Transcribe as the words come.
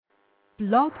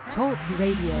Blog Talk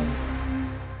Radio.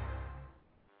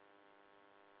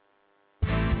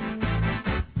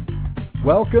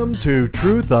 Welcome to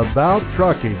Truth About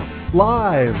Trucking,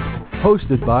 live,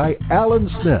 hosted by Alan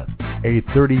Smith, a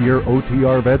 30-year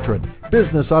OTR veteran,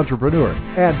 business entrepreneur,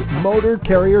 and motor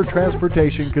carrier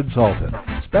transportation consultant,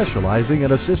 specializing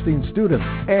in assisting students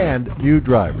and new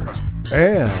drivers,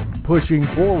 and pushing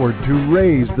forward to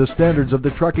raise the standards of the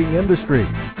trucking industry.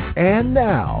 And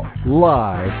now,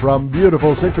 live from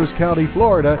beautiful Citrus County,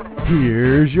 Florida,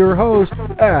 here's your host,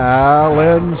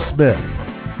 Alan Smith.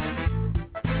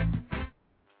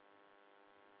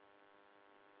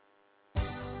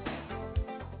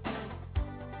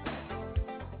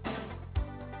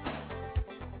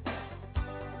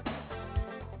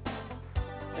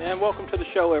 And welcome to the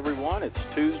show, everyone. It's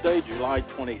Tuesday, July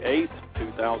 28th,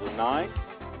 2009,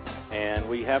 and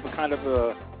we have a kind of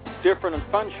a different and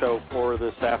fun show for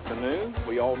this afternoon.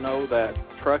 We all know that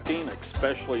trucking,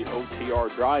 especially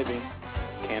OTR driving,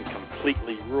 can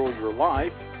completely rule your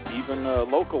life. Even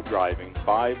local driving,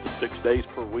 5 to 6 days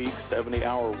per week,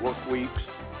 70-hour work weeks,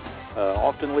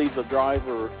 often leaves a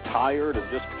driver tired and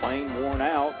just plain worn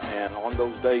out, and on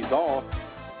those days off,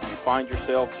 you find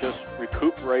yourself just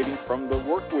recuperating from the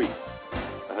work week.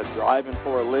 Driving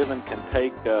for a living can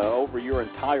take over your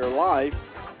entire life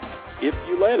if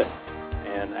you let it.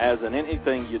 And as in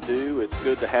anything you do, it's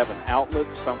good to have an outlet,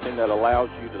 something that allows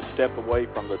you to step away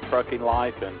from the trucking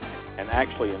life and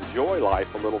actually enjoy life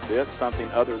a little bit, something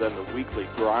other than the weekly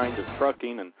grind of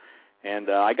trucking. And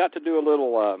I got to do a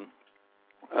little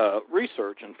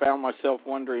research and found myself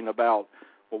wondering about,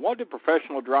 well, what do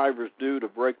professional drivers do to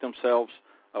break themselves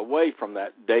away from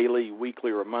that daily,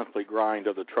 weekly, or monthly grind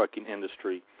of the trucking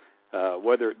industry,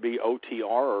 whether it be OTR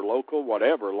or local,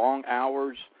 whatever, long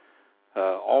hours,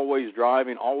 always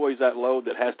driving, always that load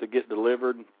that has to get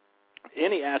delivered.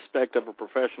 Any aspect of a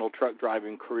professional truck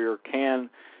driving career can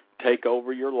take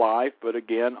over your life, but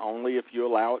again, only if you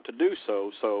allow it to do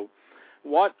so. So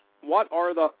what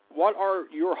are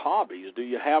your hobbies? Do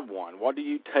you have one? What do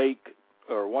you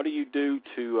do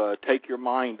to take your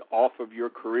mind off of your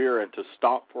career and to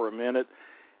stop for a minute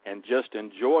and just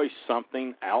enjoy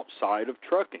something outside of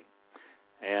trucking?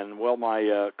 And, well,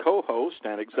 my co-host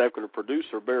and executive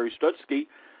producer, Barry Szczucki,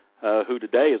 who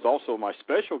today is also my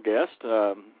special guest,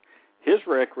 his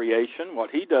recreation, what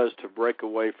he does to break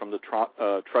away from the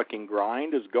trucking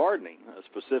grind is gardening,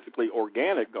 specifically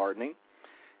organic gardening.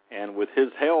 And with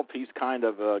his help, he's kind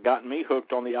of gotten me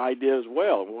hooked on the idea as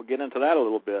well. And we'll get into that a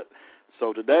little bit.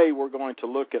 So today we're going to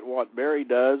look at what Barry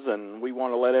does, and we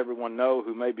want to let everyone know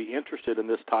who may be interested in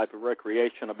this type of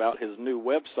recreation about his new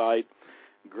website,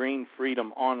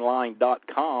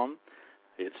 greenfreedomonline.com.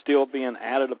 It's still being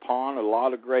added upon, a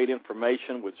lot of great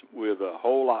information with a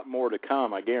whole lot more to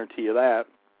come, I guarantee you that.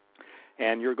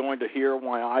 And you're going to hear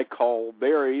why I call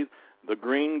Barry the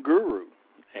Green Guru.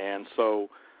 And so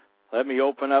let me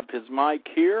open up his mic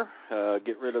here,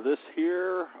 get rid of this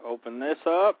here, open this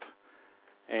up.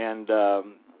 And,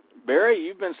 Barry,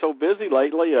 you've been so busy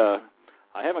lately, I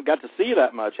haven't got to see you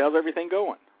that much. How's everything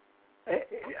going? I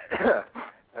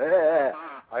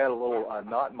had a little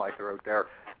knot in my throat there.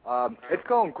 It's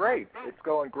going great. It's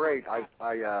going great. I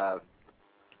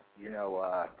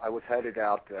was headed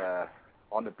out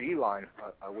on the beeline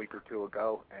a week or two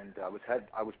ago, and I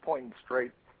was pointing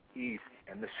straight east,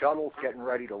 and the shuttle's getting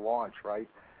ready to launch, right?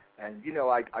 And,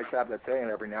 I have that saying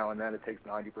every now and then it takes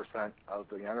 90% of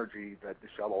the energy that the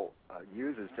shuttle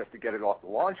uses just to get it off the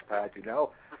launch pad, And I'm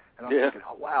thinking,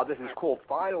 oh, wow, this is cool.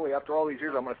 Finally, after all these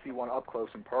years, I'm going to see one up close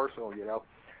and personal,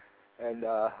 And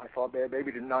I thought, man,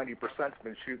 maybe the 90%'s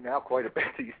been shooting out quite a bit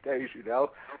these days,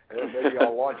 And maybe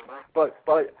I'll launch. But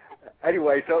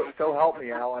anyway, so help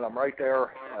me, Alan. I'm right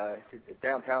there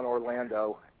downtown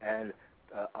Orlando, and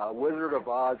a Wizard of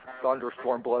Oz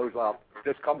thunderstorm blows up.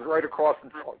 Just comes right across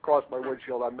my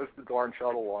windshield. I missed the darn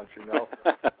shuttle launch,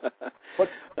 But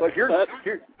here's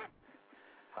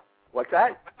what's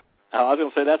that? I was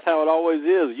going to say that's how it always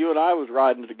is. You and I was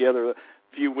riding together a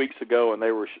few weeks ago, and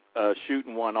they were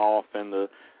shooting one off, and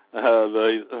it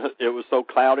was so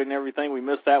cloudy and everything. We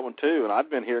missed that one too. And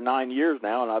I've been here 9 years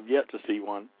now, and I've yet to see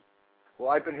one. Well,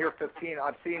 I've been here 15.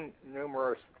 I've seen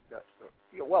numerous.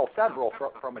 Several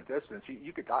from a distance.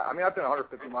 You could. I've been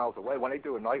 150 miles away. When they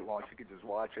do a night launch, you could just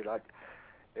watch it.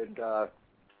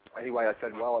 Anyway, I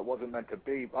said, well, it wasn't meant to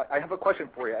be. I have a question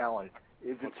for you, Alan.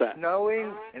 Is it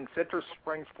snowing in Citrus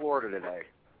Springs, Florida today?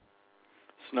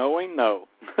 Snowing? No.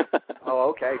 Oh,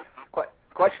 okay.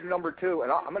 Question number two,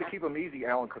 and I'm going to keep them easy,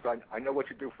 Alan, because I know what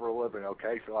you do for a living,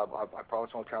 okay? So I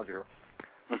promise I won't challenge you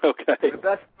here. Okay. The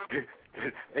best,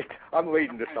 I'm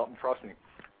leading to something, trust me.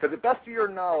 To the best of your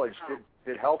knowledge,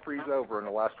 did hell freeze over in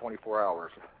the last 24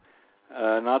 hours?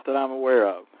 Not that I'm aware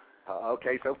of.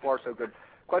 Okay, so far so good.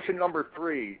 Question number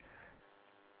 3.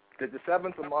 Did the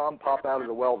seventh Imam pop out of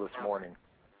the well this morning?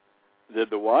 Did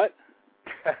the what?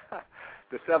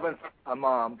 The seventh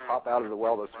Imam pop out of the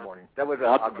well this morning. That was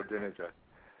Ahmadinejad.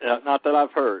 Not that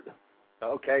I've heard.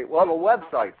 Okay, well, the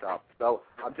website's up, so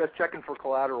I'm just checking for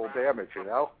collateral damage, you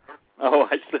know? Oh,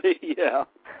 I see, yeah.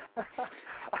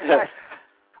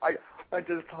 I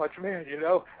just thought, man, you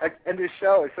know, and this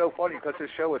show is so funny because this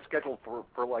show is scheduled for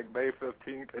like May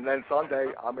 15th, and then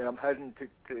Sunday, I mean, I'm heading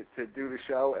to do the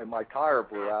show, and my tire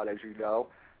blew out, as you know,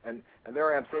 and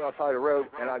there I am sitting on the side of the road,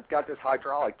 and I've got this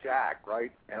hydraulic jack,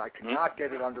 right, and I cannot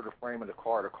get it under the frame of the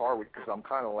car because I'm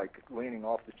kind of like leaning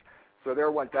off the. So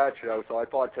there went that show. So I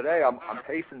thought today I'm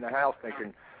pacing the house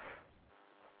thinking,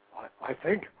 I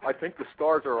think the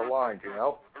stars are aligned, you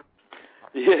know.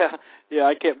 Yeah.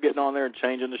 I kept getting on there and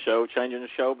changing the show,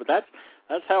 but that's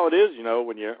how it is, you know,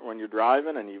 when you're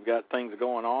driving and you've got things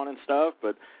going on and stuff.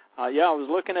 But I was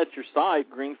looking at your site,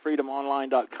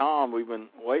 greenfreedomonline.com. We've been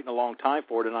waiting a long time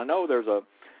for it, and I know there's a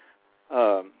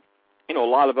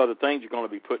lot of other things you're going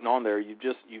to be putting on there. You've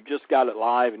just got it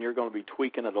live, and you're going to be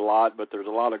tweaking it a lot. But there's a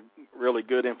lot of really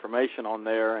good information on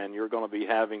there, and you're going to be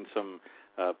having some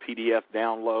PDF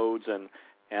downloads. And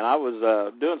I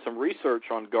was doing some research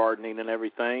on gardening and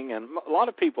everything, and a lot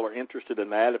of people are interested in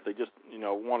that if they just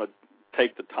want to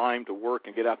take the time to work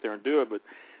and get out there and do it. But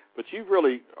you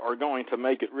really are going to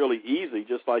make it really easy,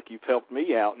 just like you've helped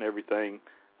me out and everything.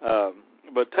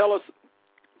 But tell us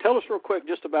real quick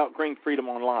just about Green Freedom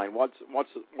Online. What's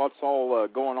all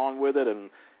going on with it, and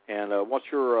what's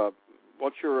your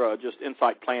just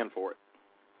insight plan for it?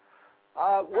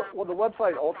 Well, the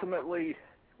website ultimately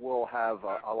will have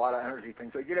a lot of energy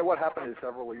things. So, you know, what happened is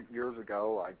several years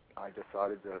ago, I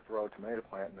decided to throw a tomato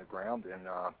plant in the ground, and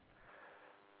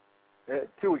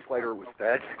 2 weeks later it was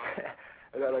dead.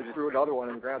 And then I threw another one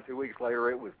in the ground. 2 weeks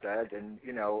later it was dead, and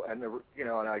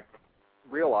and I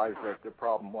realized that the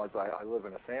problem was I live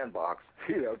in a sandbox,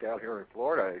 down here in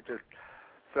Florida.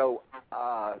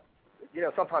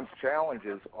 Sometimes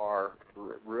challenges are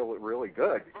really, really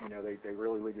good. They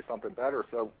really lead to something better.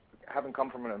 So having come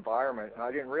from an environment, and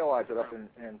I didn't realize it up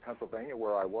in Pennsylvania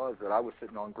where I was, that I was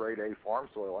sitting on grade A farm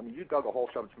soil. I mean, you dug a hole,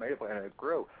 shoved a tomato plant, and it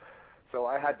grew. So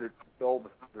I had to build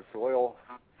the soil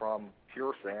from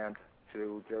pure sand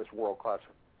to just world-class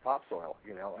topsoil,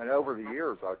 and over the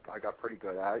years I got pretty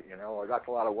good at it, That's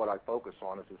a lot of what I focus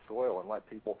on is the soil, and let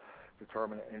people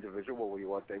determine individually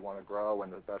what they want to grow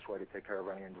and the best way to take care of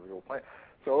any individual plant.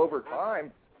 So over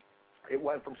time, it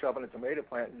went from shoving a tomato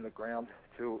plant in the ground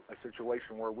to a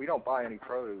situation where we don't buy any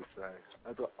produce.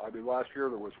 Last year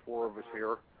there was 4 of us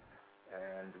here,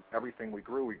 and everything we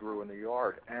grew in the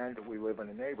yard, and we live in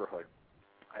a neighborhood.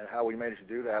 And how we managed to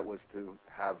do that was to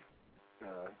have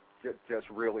just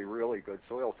really, really good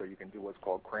soil, so you can do what's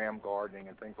called cram gardening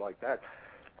and things like that.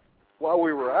 While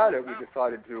we were at it, we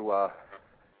decided to,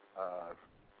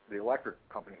 the electric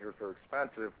company here is very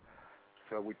expensive,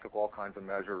 so we took all kinds of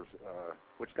measures,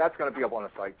 which that's going to be up on the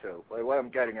site too. But what I'm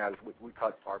getting at is we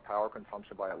cut our power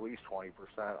consumption by at least 20%.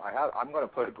 I'm going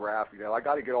to put a graph, I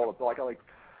got to get all the bills. I got like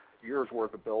years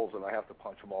worth of bills, and I have to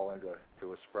punch them all into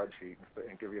a spreadsheet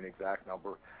and give you an exact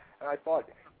number. And I thought,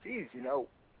 geez,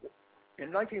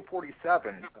 in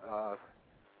 1947,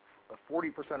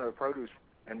 40% of the produce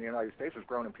in the United States was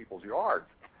grown in people's yards.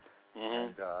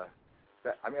 And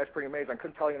that's pretty amazing. I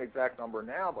couldn't tell you an exact number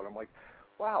now, but I'm like,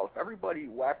 wow, if everybody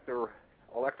whacked their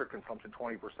electric consumption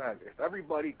 20%, if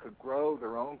everybody could grow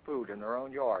their own food in their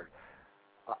own yard,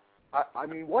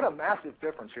 what a massive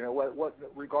difference. What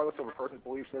regardless of a person's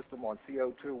belief system on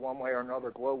CO2 one way or another,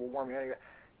 global warming,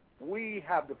 we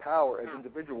have the power as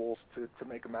individuals to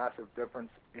make a massive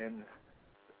difference in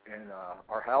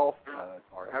our health,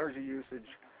 our energy usage,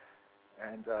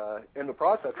 and in the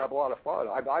process have a lot of fun.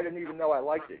 I didn't even know I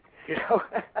liked it,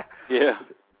 Yeah.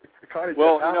 It kind of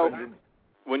just happened.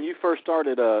 When you first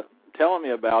started telling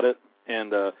me about it,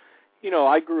 and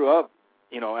I grew up,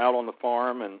 out on the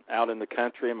farm and out in the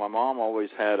country, and my mom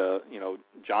always had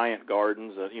giant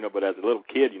gardens, but as a little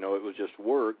kid, it was just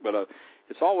work. But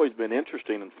it's always been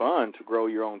interesting and fun to grow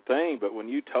your own thing. But when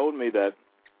you told me that,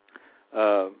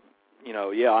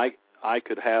 I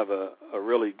could have a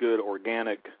really good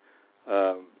organic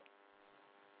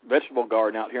vegetable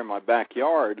garden out here in my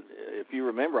backyard. If you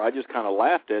remember, I just kind of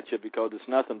laughed at you because it's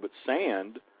nothing but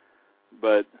sand.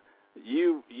 But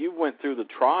you went through the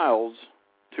trials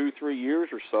 2-3 years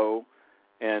or so,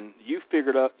 and you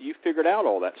figured out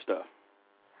all that stuff.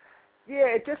 Yeah,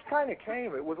 it just kind of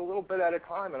came. It was a little bit at a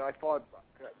time, and I thought,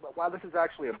 wow, this is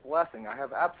actually a blessing. I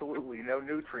have absolutely no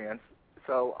nutrients,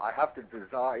 so I have to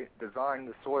design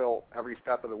the soil every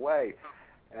step of the way.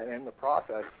 And in the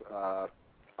process,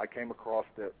 I came across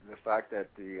the fact that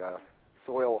the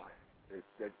soil,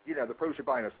 the produce you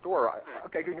buy in a store.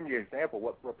 Okay, give me an example.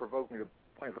 What provoked me to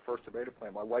plant the first tomato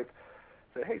plant? My wife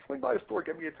said, hey, swing by the store,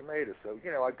 get me a tomato. So,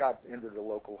 I got into the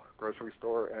local grocery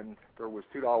store, and there was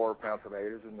 $2 a pound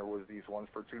tomatoes, and there was these ones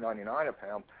for $2.99 a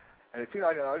pound. And the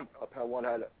 $2.99 a pound one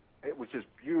it was just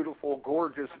beautiful,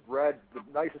 gorgeous, red, the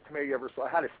nicest tomato you ever saw.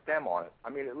 It had a stem on it. I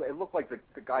mean, it looked like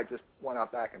the guy just went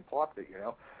out back and plucked it,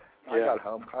 Yeah. I got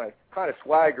home kind of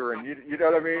swagger, and you know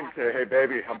what I mean? Say, hey,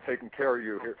 baby, I'm taking care of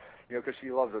you here, because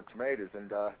she loves the tomatoes, and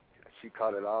she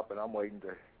cut it up, and I'm waiting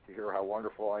to hear how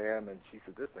wonderful I am, and she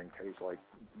said, this thing tastes like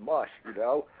mush,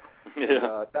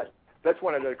 Yeah. That's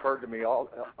when it occurred to me,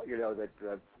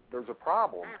 that there's a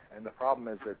problem, and the problem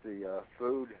is that the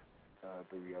food,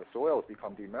 the soil has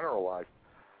become demineralized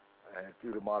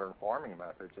due to modern farming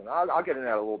methods, and I'll get into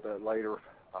that a little bit later.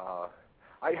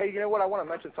 Hey, you know what? I want to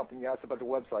mention something you asked about the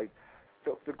website.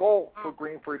 So the goal for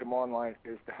Green Freedom Online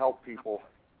is to help people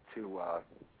to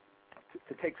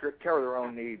take care of their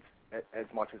own needs as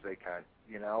much as they can,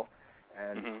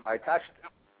 And I attached,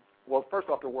 well, first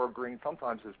off, the word green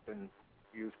sometimes has been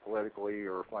used politically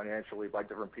or financially by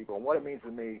different people. And what it means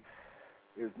to me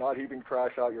is not heaving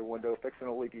trash out your window, fixing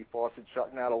a leaky faucet,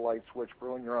 shutting out a light switch,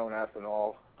 brewing your own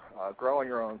ethanol, growing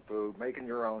your own food, making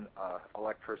your own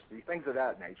electricity, things of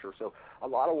that nature. So a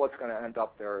lot of what's going to end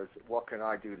up there is what can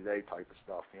I do today type of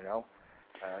stuff,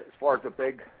 As far as the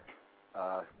big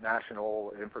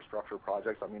national infrastructure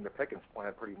projects, I mean, the Pickens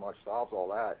plant pretty much solves all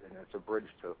that, and it's a bridge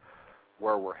to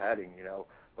where we're heading,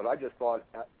 But I just thought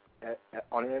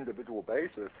on an individual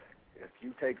basis, if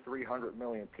you take 300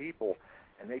 million people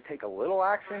and they take a little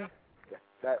action,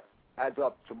 that adds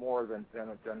up to more than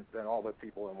all the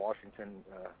people in Washington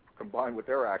combined with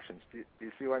their actions. Do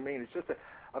you see what I mean? It's just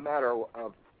a matter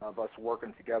of us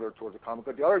working together towards a common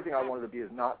good. The other thing I wanted to be is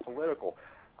not political.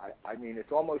 I mean,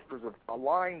 it's almost there's a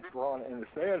line drawn in the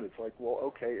sand. It's like, well,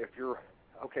 okay, if you're,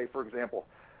 for example,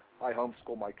 I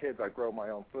homeschool my kids. I grow my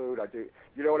own food. I do,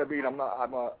 you know what I mean? I'm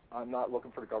not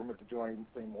looking for the government to do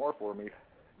anything more for me.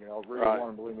 Really right.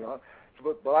 want to believe me on.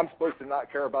 But I'm supposed to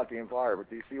not care about the environment.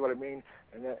 Do you see what I mean?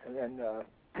 And then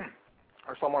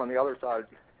or someone on the other side.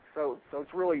 So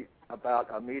it's really about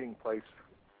a meeting place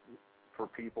for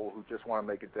people who just want to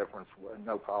make a difference and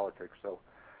no politics. So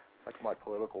that's my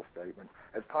political statement.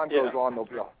 As time goes on, there'll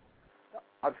be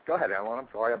go ahead, Alan. I'm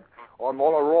sorry. I'm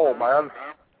on a roll, man.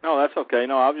 No, that's okay.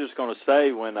 No, I was just going to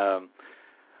say when,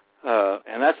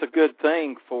 and that's a good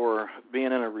thing for being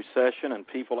in a recession and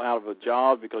people out of a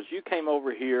job, because you came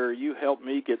over here, you helped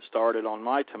me get started on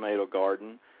my tomato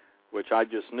garden, which I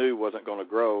just knew wasn't going to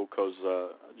grow because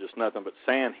just nothing but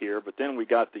sand here. But then we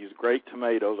got these great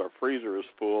tomatoes. Our freezer is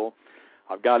full.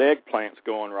 I've got eggplants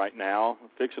going right now. I'm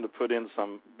fixing to put in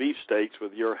some beefsteaks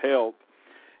with your help.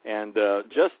 And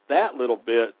just that little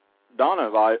bit, Donna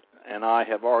and I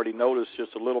have already noticed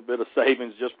just a little bit of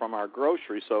savings just from our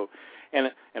groceries. So, and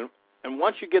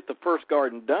once you get the first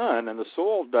garden done and the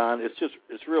soil done,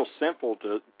 it's real simple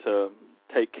to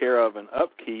take care of and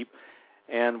upkeep.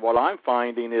 And what I'm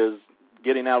finding is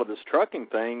getting out of this trucking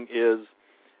thing is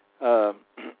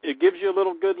it gives you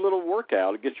a good little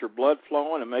workout. It gets your blood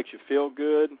flowing. It makes you feel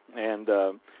good. And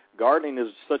gardening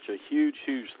is such a huge,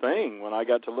 huge thing when I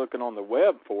got to looking on the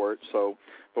web for it. So,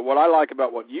 but what I like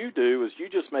about what you do is you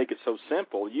just make it so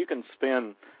simple. You can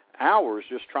spend hours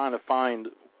just trying to find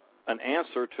an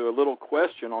answer to a little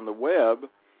question on the web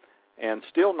and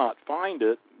still not find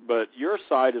it, but your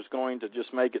site is going to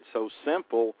just make it so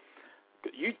simple.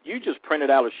 You just printed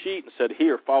out a sheet and said,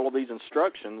 here, follow these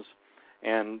instructions,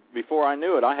 and before I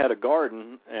knew it, I had a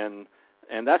garden, and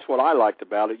that's what I liked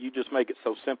about it. You just make it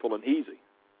so simple and easy.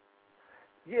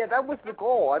 Yeah, that was the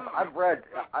goal. I've read.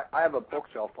 I have a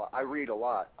bookshelf. I read a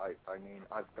lot. I mean,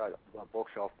 I've got a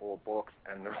bookshelf full of books,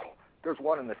 and there's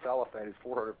one in the cellophane. It's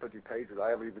 450 pages. I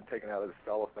haven't even taken out of the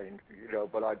cellophane,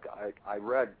 But I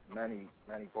read many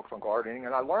books on gardening,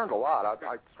 and I learned a lot.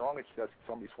 I strongly suggest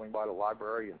somebody swing by the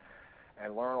library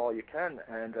and learn all you can.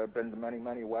 And I've been to many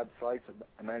websites,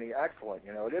 and many excellent.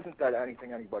 It isn't that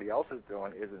anything anybody else is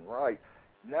doing isn't right.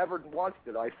 Never once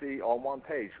did I see on one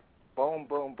page, boom,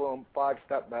 boom, boom,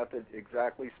 5-step method,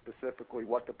 exactly, specifically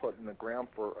what to put in the ground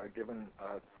for a given,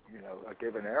 a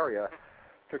given area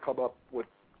to come up with.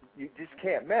 You just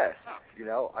can't miss,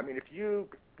 I mean, if you,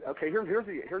 here's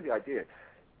the idea.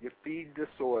 You feed the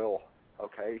soil,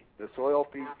 okay? The soil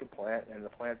feeds the plant, and the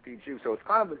plant feeds you. So it's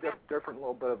kind of a different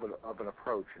little bit of an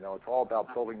approach, It's all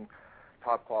about building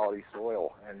top quality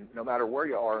soil. And no matter where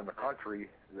you are in the country,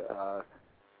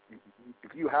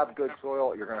 if you have good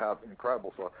soil, you're going to have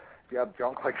incredible soil. If you have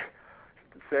junk like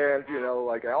sand,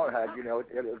 like Alan had,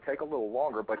 it'll take a little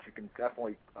longer, but you can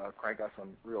definitely crank out some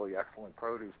really excellent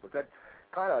produce. But that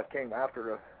kind of came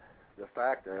after the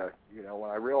fact that, when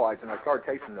I realized and I started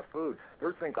tasting the food,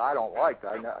 there's things I don't like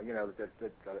that I know,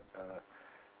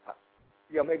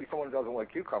 maybe someone doesn't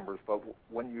like cucumbers, but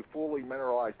when you fully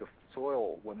mineralize the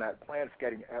soil, when that plant's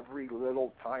getting every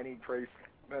little tiny trace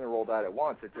mineral that it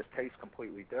wants, it just tastes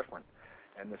completely different.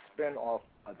 And the spin off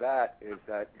of that is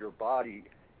that your body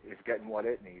is getting what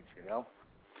it needs,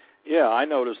 Yeah, I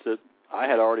noticed that I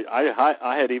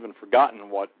had even forgotten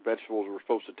what vegetables were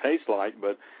supposed to taste like,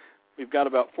 but we've got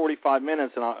about 45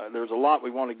 minutes, and there's a lot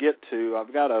we want to get to.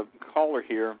 I've got a caller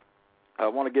here. I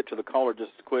want to get to the caller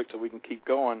just quick so we can keep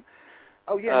going.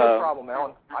 Oh, yeah, no problem,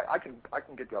 Alan. I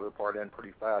can get the other part in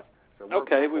pretty fast. So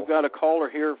okay, we've got a caller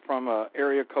here from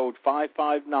area code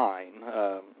 559.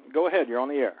 Go ahead, you're on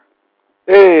the air.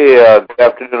 Hey, good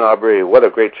afternoon, Aubrey. What a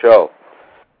great show.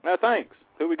 Thanks.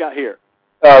 Who we got here?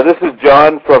 This is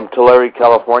John from Tulare,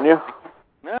 California.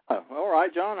 Yeah, all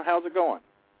right, John. How's it going?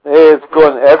 Hey, it's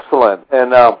going excellent.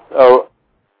 And I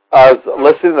was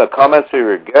listening to the comments of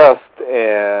your guest,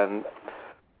 and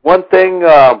one thing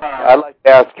I'd like to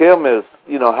ask him is,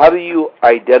 how do you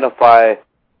identify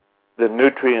the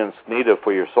nutrients needed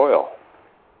for your soil?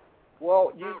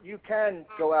 Well, you can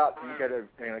go out and get an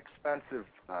expensive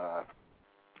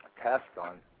test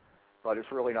done, but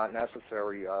it's really not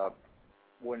necessary.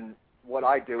 What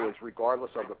I do is, regardless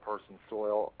of the person's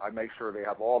soil, I make sure they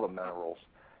have all the minerals.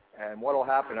 And what will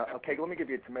happen, okay, let me give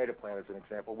you a tomato plant as an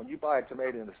example. When you buy a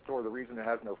tomato in the store, the reason it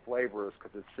has no flavor is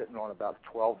because it's sitting on about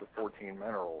 12 to 14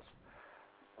 minerals.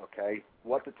 Okay?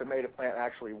 What the tomato plant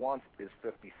actually wants is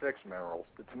 56 minerals.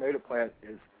 The tomato plant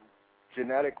is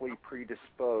genetically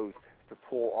predisposed to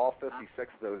pull all 56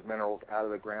 of those minerals out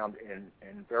of the ground in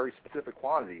very specific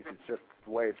quantities. It's just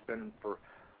the way it's been for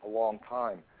a long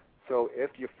time. So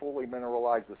if you fully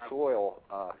mineralize the soil,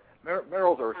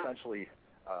 minerals are essentially,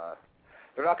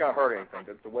 they're not going to hurt anything.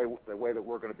 The way that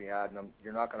we're going to be adding them,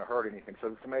 you're not going to hurt anything. So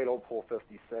the tomato will pull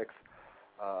 56.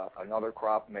 Another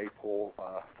crop may pull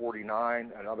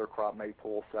 49. Another crop may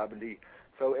pull 70.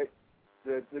 So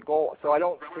the goal. So I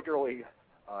don't particularly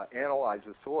analyze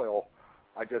the soil.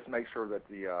 I just make sure that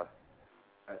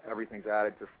everything's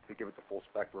added just to give it the full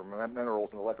spectrum of minerals,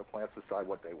 and let the plants decide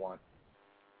what they want.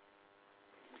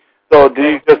 So do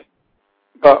you just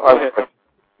go ahead.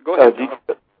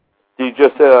 Do you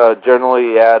just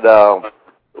generally add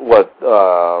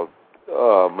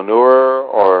manure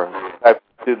or type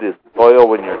to the soil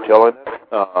when you're tilling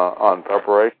it on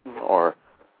preparation, or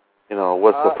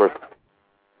what's the first?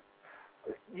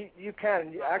 You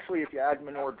can actually, if you add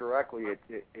manure directly,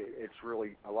 it's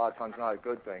really a lot of times not a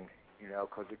good thing,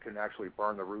 because it can actually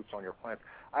burn the roots on your plants.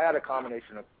 I add a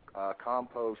combination of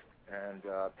compost. And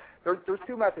there's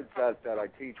two methods that I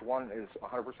teach. One is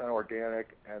 100%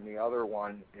 organic, and the other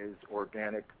one is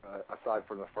organic aside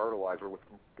from the fertilizer with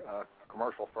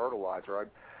commercial fertilizer. I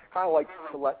kind of like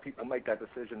to let people make that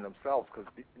decision themselves because,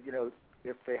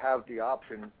 if they have the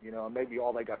option, maybe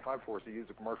all they got time for is to use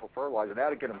a commercial fertilizer.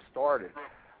 That'll get them started.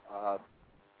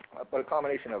 But a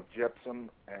combination of gypsum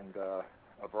and a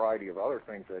variety of other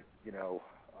things that,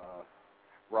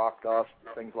 rock dust,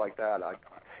 things like that.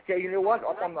 Yeah, you know what?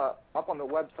 Up on the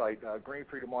website,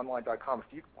 greenfreedomonline.com,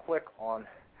 if you click on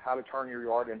how to turn your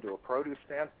yard into a produce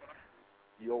stand,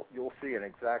 you'll see an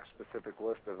exact specific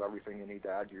list of everything you need to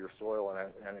add to your soil and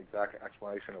an exact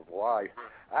explanation of why.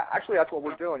 Actually, that's what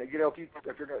we're doing. If you're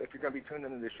going to be tuned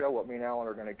into the show, what me and Alan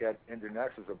are going to get into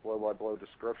next is a blow-by-blow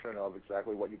description of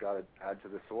exactly what you got to add to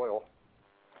the soil.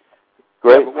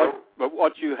 Great. Yeah, but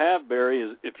what you have, Barry,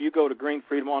 is if you go to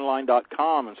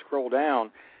greenfreedomonline.com and scroll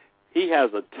down, he has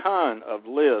a ton of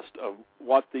list of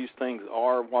what these things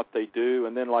are, what they do,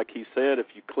 and then, like he said, if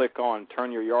you click on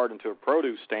turn your yard into a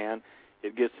produce stand,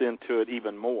 it gets into it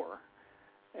even more.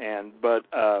 But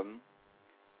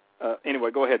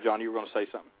anyway, go ahead, John. You were going to say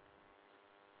something.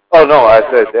 Oh, no, I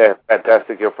said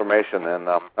fantastic information, and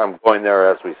I'm going there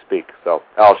as we speak, so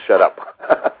I'll shut up.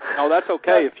 No, that's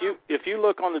okay. If you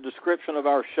look on the description of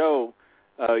our show,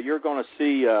 you're going to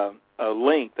see a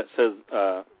link that says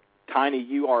tiny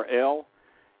URL,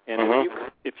 and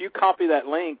if you copy that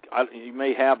link, you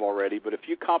may have already, but if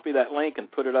you copy that link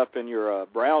and put it up in your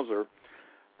browser,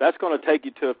 that's going to take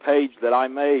you to a page that I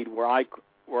made where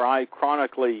I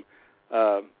chronically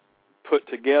put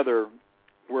together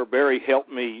where Barry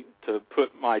helped me to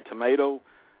put my tomato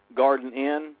garden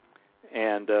in,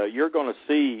 and you're going to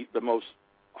see the most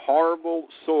horrible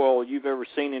soil you've ever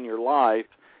seen in your life,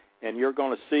 and you're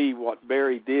going to see what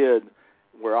Barry did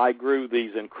where I grew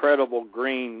these incredible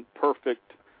green,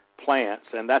 perfect plants,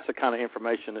 and that's the kind of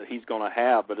information that he's going to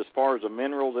have. But as far as the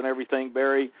minerals and everything,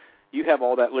 Barry, you have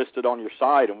all that listed on your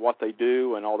site and what they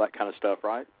do and all that kind of stuff,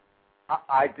 right?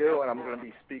 I do, and I'm going to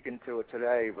be speaking to it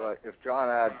today. But if John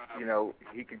had,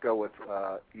 he could go with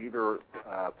either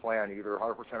plan, either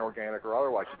 100% organic or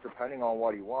otherwise, just depending on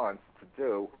what he wants to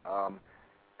do.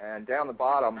 And down the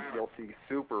bottom, you'll see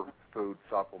superfood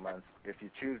supplements. If you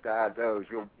choose to add those,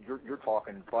 you're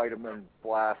talking vitamin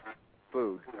blast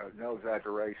food, no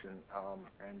exaggeration.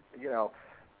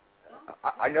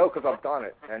 I know because I've done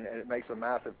it, and it makes a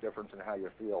massive difference in how you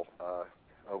feel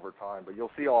over time. But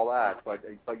you'll see all that. But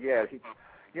yeah,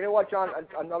 you know what, John?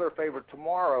 Another favor.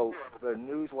 Tomorrow, the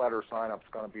newsletter sign-up's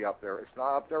going to be up there. It's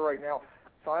not up there right now.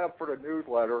 Sign up for the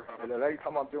newsletter, and then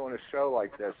anytime I'm doing a show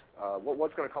like this,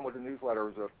 what's going to come with the newsletter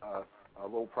is a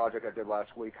little project I did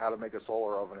last week, how to make a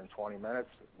solar oven in 20 minutes.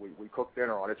 We cooked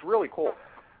dinner on it. It's really cool,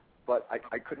 but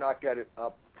I could not get it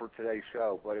up for today's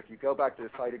show. But if you go back to the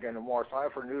site again tomorrow, sign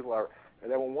up for the newsletter,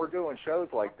 and then when we're doing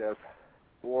shows like this,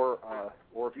 or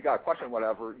if you got a question,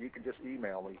 whatever, you can just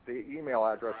email me. The email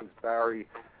address is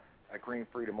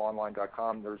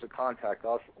barry@greenfreedomonline.com. There's a contact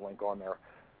us link on there.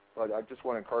 But I just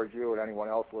want to encourage you and anyone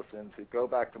else listening to go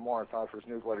back tomorrow and sign up for this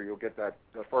newsletter. You'll get that.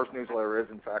 The first newsletter is,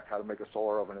 in fact, how to make a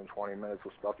solar oven in 20 minutes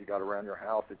with stuff you got around your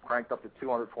house. It cranked up to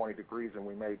 220 degrees, and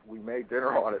we made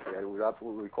dinner on it. It was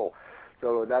absolutely cool.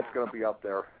 So that's going to be up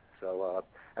there. So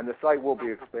and the site will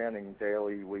be expanding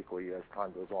daily, weekly as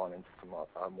time goes on into some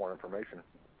more information.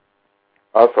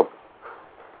 Awesome.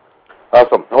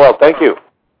 Well, thank you.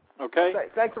 Okay.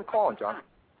 Thanks for calling, John.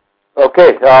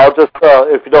 Okay, I'll just,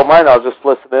 if you don't mind, I'll just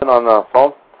listen in on the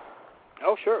phone.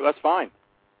 Oh, sure, that's fine.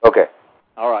 Okay.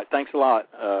 All right, thanks a lot.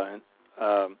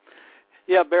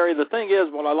 Yeah, Barry, the thing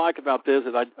is, what I like about this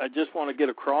is I just want to get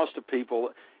across to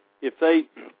people, if they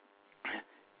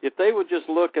would just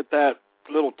look at that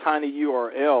little tiny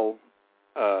URL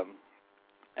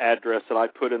address that I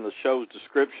put in the show's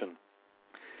description,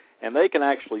 and they can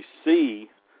actually see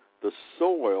the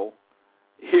soil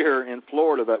here in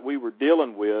Florida that we were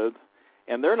dealing with,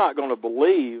 and they're not going to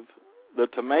believe the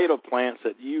tomato plants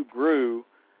that you grew,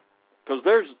 because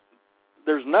there's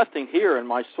nothing here in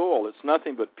my soil. It's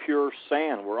nothing but pure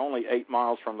sand. We're only 8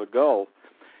 miles from the Gulf,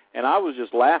 and I was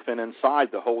just laughing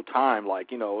inside the whole time, like,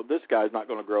 this guy's not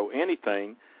going to grow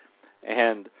anything.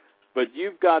 But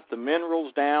you've got the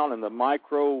minerals down and the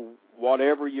micro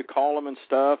whatever you call them and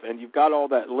stuff, and you've got all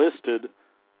that listed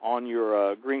on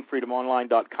your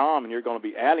greenfreedomonline.com, and you're going to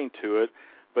be adding to it.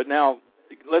 But now,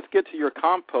 let's get to your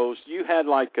compost. You had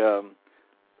like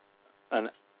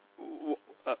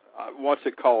what's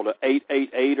it called, an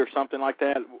 888 or something like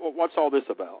that? What's all this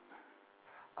about?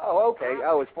 Oh, okay.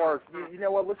 Oh, as far as, you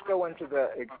know what, let's go into the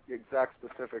exact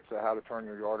specifics of how to turn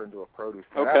your yard into a produce.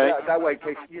 Okay. That way, in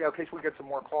case we get some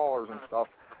more callers and stuff.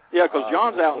 Yeah, because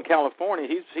John's out in California.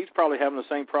 He's probably having the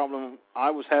same problem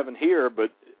I was having here,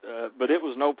 but it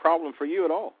was no problem for you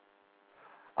at all.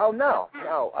 Oh, no.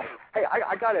 Hey,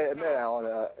 I got to admit,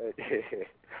 Alan,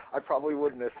 I probably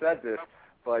wouldn't have said this,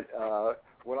 but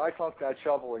when I sunk that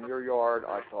shovel in your yard,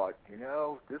 I thought,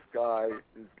 this guy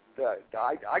is that.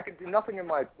 I could do nothing in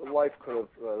my life could have.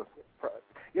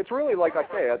 It's really, like I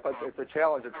say, it's a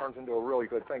challenge. It turns into a really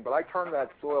good thing. But I turned that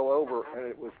soil over, and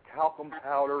it was talcum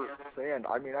powder sand.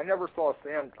 I mean, I never saw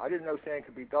sand. I didn't know sand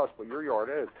could be dust, but your yard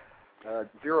is.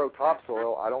 Zero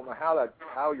topsoil. I don't know how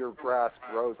your grass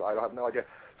grows. I have no idea.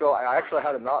 So I actually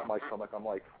had a knot in my stomach. I'm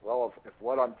like, well, if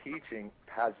what I'm teaching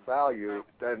has value,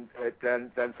 then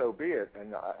so be it.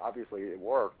 And obviously it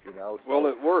worked, So, well,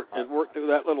 it worked. It worked through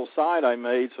that little site I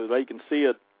made so they can see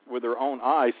it with their own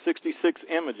eyes. 66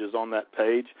 images on that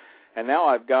page, and now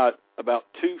I've got about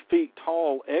 2 feet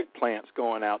tall eggplants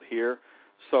going out here.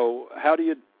 So how do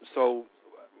you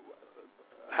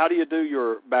do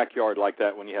your backyard like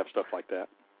that when you have stuff like that?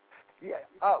 Yeah.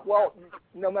 Well,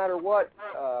 no matter what,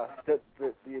 the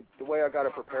way I got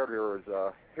it prepared here is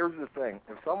here's the thing: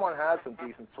 if someone has some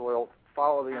decent soil,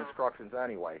 follow the instructions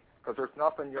anyway, because there's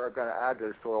nothing you're going to add to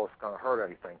the soil that's going to hurt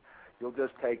anything. You'll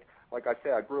just take, like I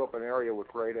said, I grew up in an area with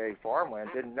grade A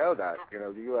farmland. Didn't know that. The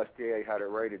USDA had it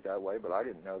rated that way, but I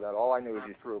didn't know that. All I knew is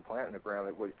you threw a plant in the ground,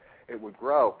 it would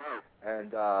grow,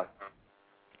 and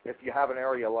if you have an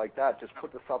area like that, just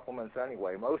put the supplements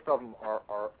anyway. Most of them are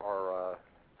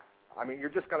I mean, you're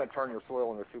just going to turn your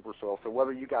soil into super soil. So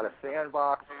whether you got a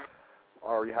sandbox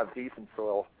or you have decent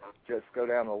soil, just go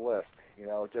down the list.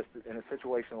 Just in a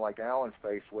situation like Alan's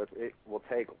faced with, it will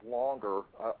take longer.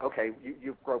 Okay,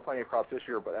 you grow plenty of crops this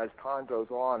year, but as time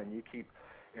goes on and you keep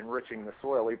enriching the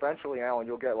soil. Eventually, Alan,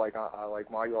 you'll get like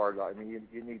my yard. I mean,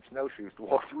 you need snowshoes to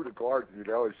walk through the garden.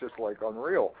 It's just like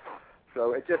unreal.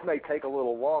 So it just may take a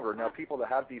little longer. Now, people that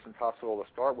have decent topsoil to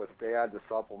start with, if they add the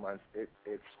supplements,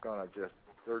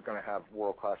 they're gonna have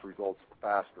world-class results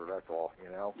faster. That's all,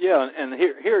 Yeah, and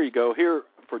here you go. Here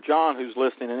for John, who's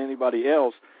listening, and anybody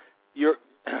else, you're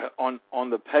on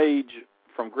the page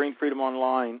from Green Freedom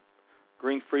Online,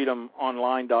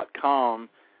 greenfreedomonline.com.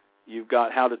 You've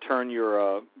got how to turn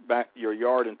your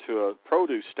yard into a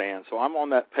produce stand. So I'm on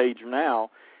that page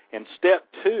now, and step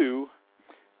 2.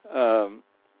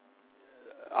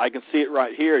 I can see it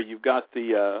right here. You've got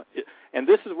and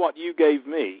this is what you gave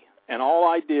me. And all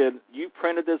I did, you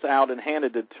printed this out and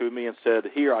handed it to me and said,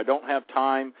 here, I don't have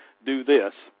time, do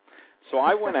this. So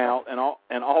I went out, and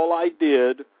all I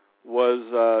did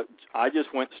was I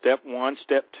just went step 1,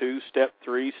 step 2, step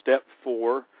 3, step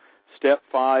 4, step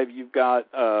 5. You've got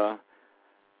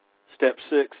step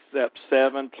 6, step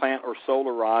 7, plant or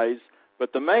solarize.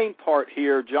 But the main part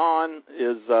here, John,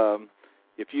 is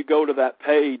if you go to that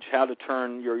page, how to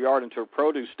turn your yard into a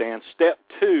produce stand, step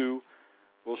 2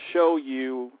 will show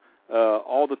you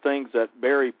all the things that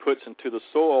Barry puts into the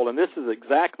soil, and this is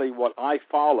exactly what I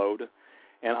followed,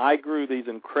 and I grew these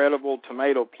incredible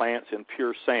tomato plants in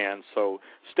pure sand. So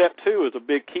step 2 is a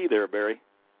big key there, Barry.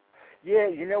 Yeah,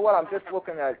 you know what? I'm just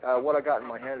looking at what I got in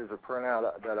my hand as a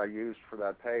printout that I used for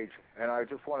that page, and I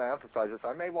just want to emphasize this.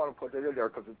 I may want to put it in there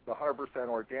because it's the 100%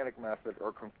 organic method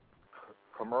or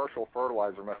commercial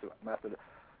fertilizer method.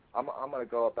 I'm going to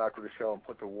go up after the show and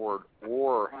put the word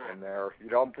 "or" in there.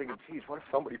 I'm thinking, geez, what if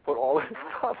somebody put all this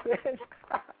stuff in?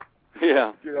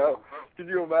 Yeah. Can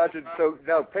you imagine? So,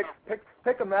 no, pick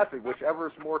a method, whichever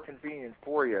is more convenient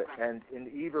for you. And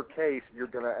in either case, you're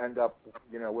going to end up,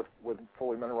 with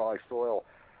fully mineralized soil.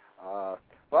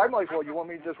 But I might as well. You want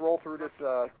me to just roll through this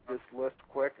list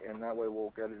quick, and that way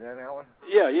we'll get it in, Alan?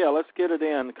 Yeah. Let's get it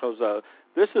in because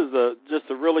this is just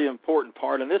a really important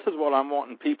part, and this is what I'm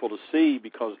wanting people to see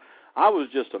because I was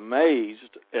just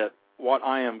amazed at what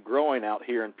I am growing out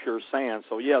here in pure sand.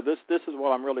 So yeah, this is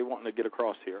what I'm really wanting to get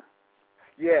across here.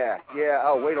 Yeah.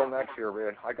 Oh, wait till next year,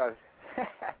 man.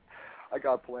 I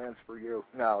got plans for you.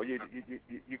 No, you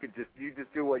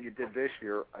just do what you did this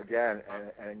year again,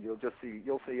 and you'll see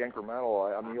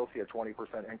incremental. I mean, you'll see a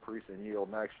 20% increase in yield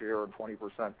next year and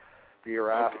 20% the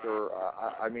year after.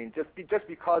 I mean, just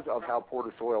because of how poor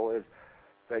the soil is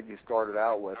that you started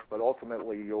out with, but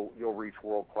ultimately you'll reach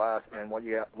world class. And what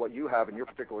you have in your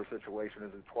particular situation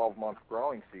is a 12-month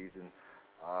growing season.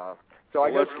 So I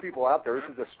guess people out there, this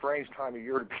is a strange time of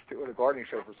year to be doing a gardening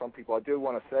show for some people. I do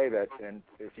want to say that, and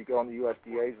if you go on the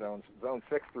USDA zones, zone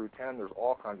 6 through 10, there's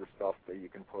all kinds of stuff that you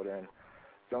can put in.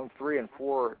 Zone 3 and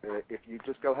 4, if you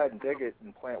just go ahead and dig it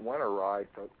and plant winter rye,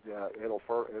 it'll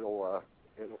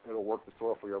work the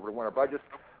soil for you over the winter. But I just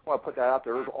want to put that out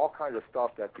there. There's all kinds of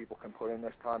stuff that people can put in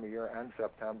this time of year and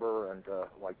September and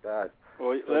like that.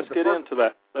 Well, let's get into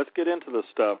that. Let's get into the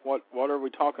stuff. What are we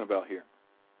talking about here?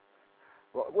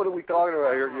 What are we talking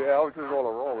about here? Yeah, I was just on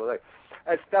a roll today.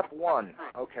 At step 1,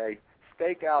 okay,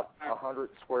 stake out 100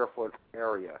 square foot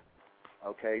area.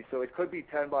 Okay, so it could be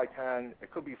 10 by 10,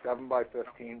 it could be 7 by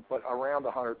 15, but around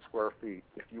 100 square feet.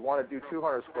 If you want to do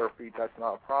 200 square feet, that's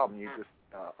not a problem. You just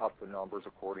up the numbers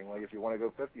accordingly. If you want to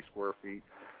go 50 square feet,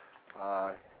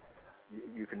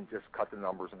 you can just cut the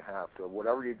numbers in half. So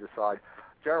whatever you decide.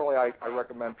 Generally, I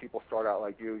recommend people start out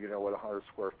like you with 100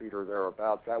 square feet or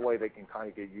thereabouts. That way they can kind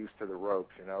of get used to the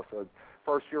ropes, So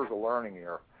first year's a learning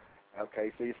year.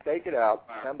 Okay, so you stake it out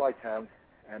 10 by 10,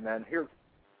 and then here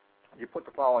you put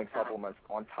the following supplements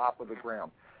on top of the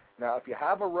ground. Now, if you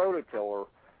have a rototiller,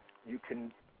 you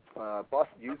can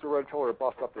use the rototiller to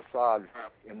bust up the sod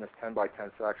in this 10 by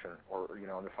 10 section, or in this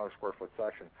 100 square foot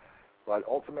section. But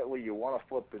ultimately, you want to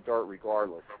flip the dirt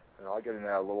regardless, and I'll get into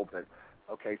that a little bit.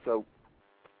 Okay, so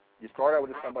you start out with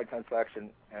a 10 by 10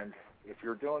 section, and if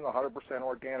you're doing the 100%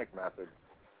 organic method,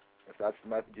 if that's the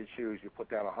method you choose, you put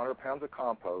down 100 pounds of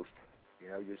compost.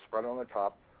 You spread it on the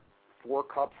top, 4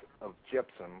 cups of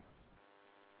gypsum,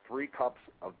 3 cups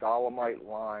of dolomite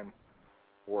lime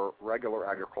or regular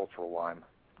agricultural lime,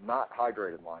 not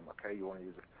hydrated lime. Okay, you want to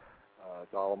use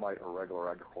dolomite or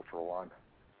regular agricultural lime.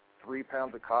 3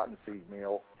 pounds of cottonseed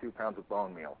meal, 2 pounds of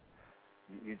bone meal.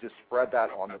 You just spread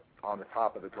that on the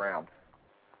top of the ground.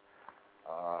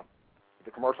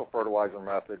 The commercial fertilizer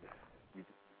method,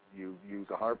 you use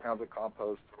 100 pounds of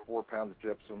compost, 4 pounds of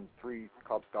gypsum, 3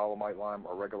 cups dolomite lime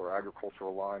or regular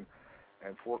agricultural lime,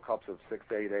 and 4 cups of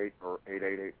 688 or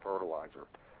 888 fertilizer.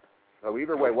 So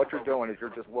either way, what you're doing is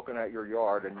you're just looking at your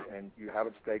yard and you have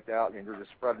it staked out and you're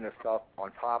just spreading this stuff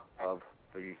on top of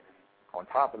the on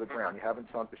top of the ground. You haven't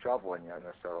sunk the shovel in yet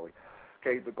necessarily.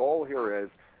 Okay, the goal here is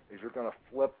you're going to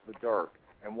flip the dirt.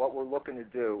 And what we're looking to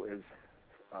do is,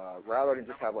 rather than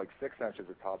just have like 6 inches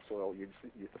of topsoil, you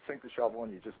sink the shovel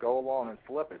in, you just go along and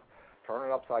flip it, turn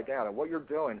it upside down. And what you're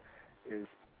doing is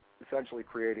essentially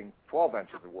creating 12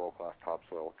 inches of world-class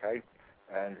topsoil, okay?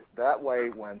 And that way,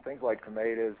 when things like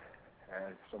tomatoes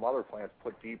and some other plants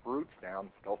put deep roots down,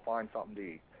 they'll find something to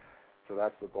eat. So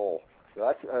that's the goal. So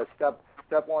that's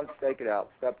step one, stake it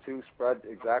out. Step two, spread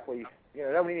exactly.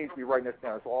 Nobody needs to be writing this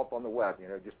down. It's all up on the web.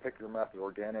 Just pick your method,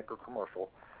 organic or commercial.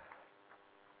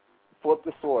 Flip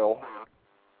the soil,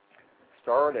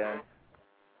 stir it in,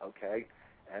 okay,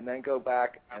 and then go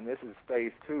back, and this is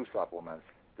phase 2 supplements.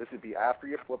 This would be after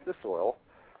you flip the soil.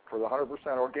 For the 100%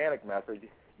 organic method,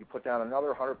 you put down another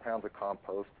 100 pounds of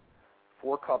compost,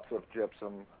 4 cups of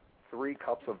gypsum, 3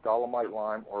 cups of dolomite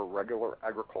lime or regular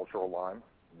agricultural lime,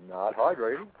 not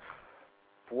hydrated,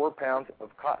 4 pounds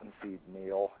of cottonseed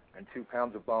meal, and 2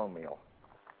 pounds of bone meal.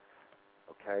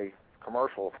 Okay,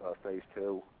 commercial phase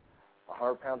 2,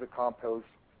 100 pounds of compost,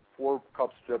 4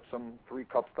 cups gypsum, 3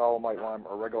 cups dolomite lime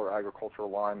or regular agricultural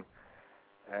lime,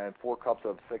 and 4 cups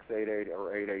of 688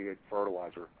 or 888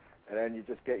 fertilizer. And then you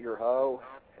just get your hoe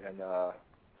and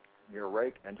your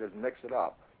rake and just mix it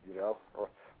up, or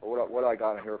what I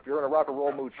got in here. If you're in a rock and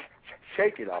roll mood,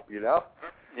 shake it up,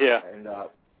 Yeah. And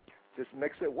just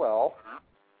mix it well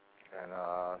and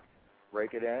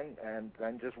rake it in and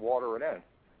then just water it in.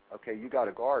 Okay, you got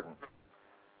a garden.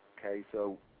 Okay,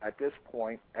 so at this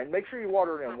point, and make sure you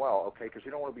water it in well, okay, because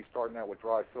you don't want to be starting out with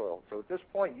dry soil. So at this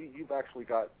point, you've actually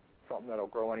got something that'll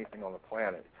grow anything on the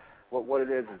planet. What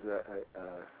it is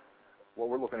what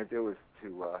we're looking to do is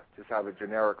to just have a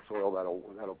generic soil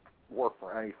that'll work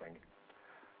for anything.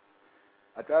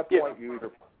 At that point, you either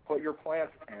put your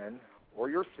plants in or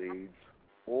your seeds,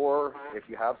 or if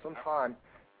you have some time,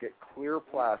 get clear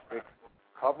plastic,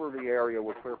 cover the area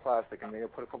with clear plastic, and then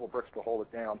put a couple bricks to hold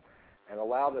it down, and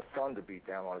allow the sun to beat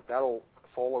down on it. That'll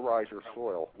solarize your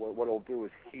soil. What it'll do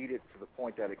is heat it to the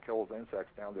point that it kills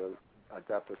insects down to a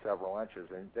depth of several inches,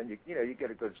 and then you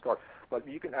get a good start. But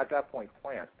you can at that point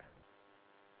plant.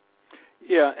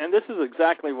 Yeah, and this is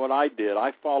exactly what I did.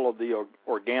 I followed the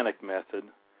organic method,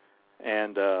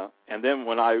 and then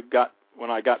when I got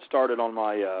started on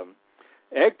my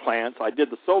eggplants, I did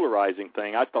the solarizing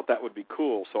thing. I thought that would be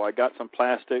cool, so I got some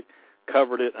plastic,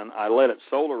 covered it, and I let it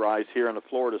solarize here in the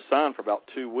Florida sun for about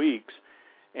 2 weeks,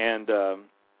 and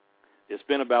it's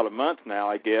been about a month now,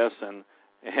 I guess, and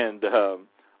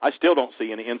I still don't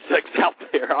see any insects out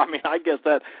there. I mean, I guess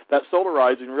that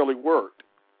solarizing really worked.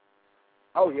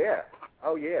 Oh yeah.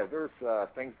 There's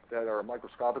things that are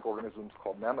microscopic organisms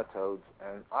called nematodes,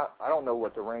 and I don't know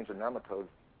what the range of nematodes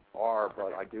are,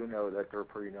 but I do know that they're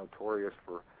pretty notorious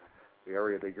for the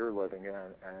area that you're living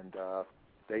in, and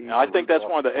I think that's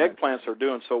why the eggplants are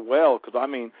doing so well, because, I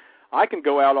mean, I can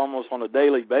go out almost on a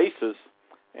daily basis,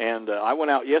 and I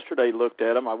went out yesterday, looked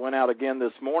at them. I went out again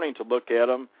this morning to look at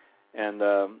them, and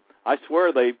I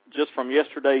swear they, just from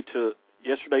yesterday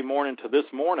morning to this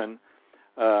morning,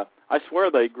 I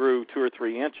swear they grew 2 or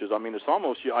 3 inches. I mean, it's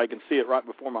almost, I can see it right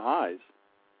before my eyes.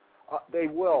 They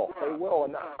will, and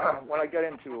when I get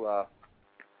into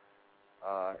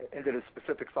the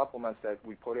specific supplements that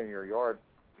we put in your yard,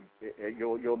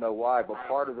 you'll know why. But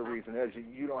part of the reason is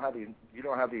you don't have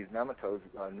these nematodes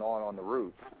gnawing on the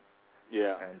roots.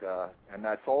 Yeah. And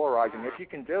that solarizing, if you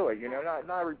can do it,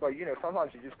 not everybody,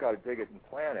 sometimes you just got to dig it and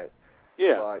plant it.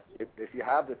 Yeah. But if you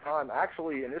have the time,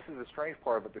 actually, and this is the strange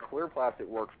part, but the clear plastic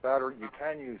works better. You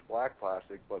can use black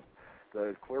plastic, but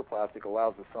the clear plastic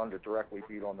allows the sun to directly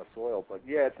beat on the soil. But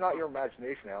yeah, it's not your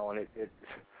imagination, Alan. It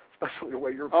especially the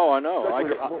way you're. Oh, I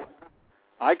know.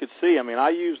 I could see. I mean, I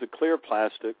used the clear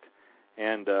plastic,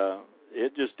 and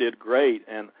it just did great.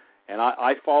 And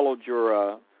I followed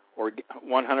your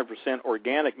 100%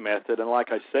 organic method, and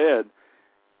like I said,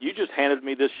 you just handed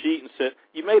me this sheet and said,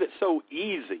 you made it so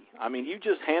easy. I mean, you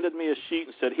just handed me a sheet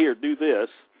and said, here, do this.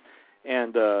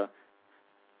 And,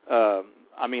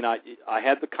 I mean, I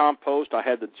had the compost, I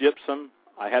had the gypsum,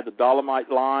 I had the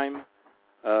dolomite lime,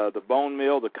 the bone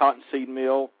meal, the cottonseed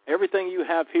meal. Everything you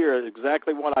have here is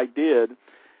exactly what I did.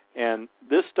 And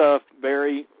this stuff,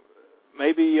 Barry,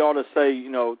 maybe you ought to say,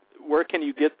 where can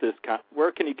you get this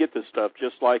stuff?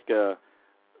 Just like,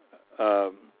 I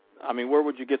mean, where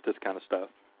would you get this kind of stuff?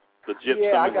 The gypsum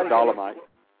and the dolomite.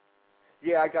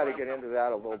 I got to get into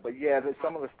that a little bit. Yeah,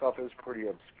 some of the stuff is pretty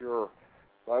obscure.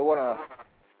 So I want to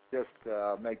just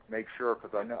make sure,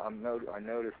 because I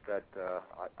noticed that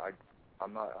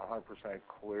I'm not 100%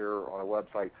 clear on the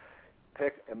website.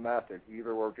 pick a method,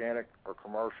 either organic or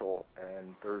commercial,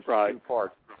 and there's right. 2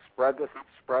 parts. Spread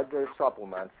the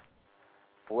supplements,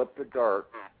 flip the dirt,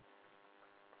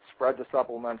 spread the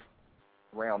supplements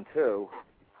round 2,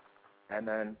 and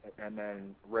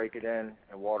then rake it in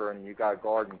and water it, and you got a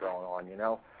garden going on, you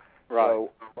know? Right.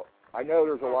 So I know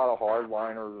there's a lot of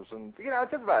hardliners, and, you know,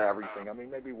 it's just about everything. I mean,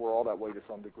 maybe we're all that way to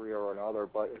some degree or another,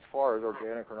 but as far as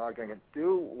organic or not organic,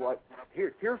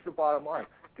 here's the bottom line.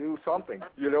 Do something,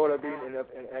 you know what I mean?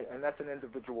 And that's an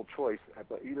individual choice.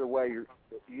 But either way,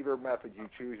 either method you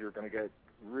choose, you're going to get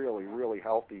really, really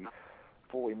healthy,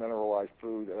 fully mineralized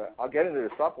food. I'll get into the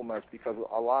supplements because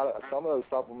some of those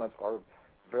supplements are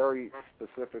very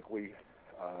specifically,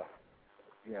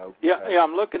 you know. Yeah,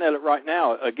 I'm looking at it right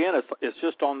now. Again, it's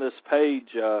just on this page.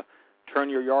 Turn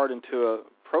your yard into a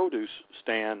produce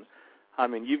stand. I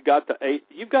mean, you've got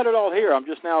it all here. I'm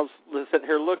just now sitting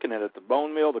here looking at it: the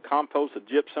bone meal, the compost, the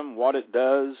gypsum, what it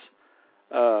does,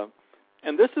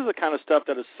 and this is the kind of stuff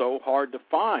that is so hard to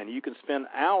find. You can spend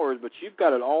hours, but you've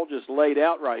got it all just laid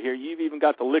out right here. You've even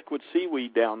got the liquid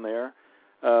seaweed down there.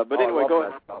 But anyway, go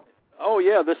ahead. Oh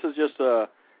yeah, this is just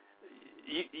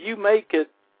you make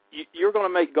it. You're going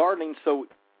to make gardening so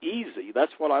easy.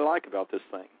 That's what I like about this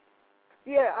thing.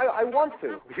 Yeah, I want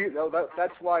to. You know,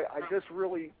 that's why I just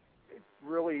really,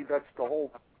 that's the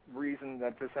whole reason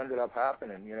that this ended up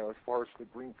happening. You know, as far as the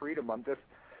Green Freedom, I'm just,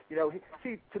 you know,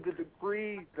 see, to the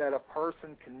degree that a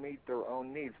person can meet their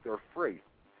own needs, they're free.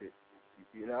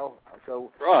 You know,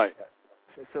 so right.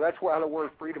 So that's how the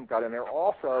word freedom got in there.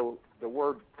 Also, the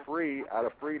word free out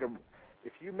of freedom.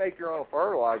 If you make your own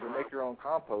fertilizer, make your own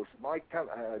compost,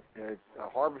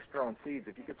 harvest your own seeds,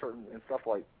 if you get certain and stuff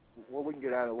like, well, we can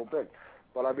get at it a little bit.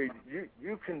 But I mean,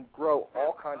 you can grow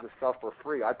all kinds of stuff for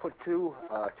free. I put 2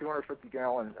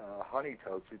 250-gallon honey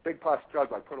totes, these big plastic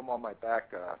jugs. I put them on my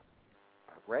back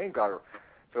rain gutter.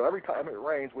 So every time it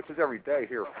rains, which is every day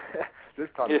here this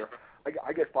time of year,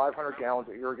 I get 500 gallons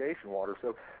of irrigation water.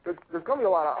 So there's going to be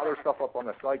a lot of other stuff up on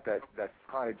the site that's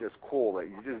kind of just cool that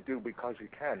you just do because you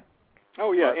can.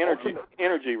 Oh yeah,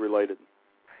 energy related.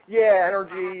 Yeah,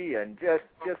 energy and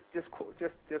just cool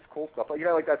stuff. You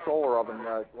know, like that solar oven.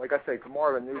 Like I say,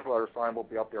 tomorrow the newsletter sign will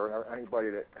be up there, and anybody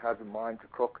that has in mind to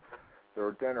cook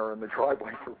their dinner in the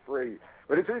driveway for free.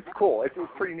 But it's cool. It's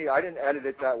pretty neat. I didn't edit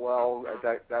it that well,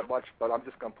 that much, but I'm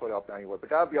just going to put it up anyway. But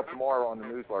that'll be up tomorrow on the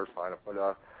newsletter sign up.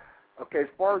 But okay, as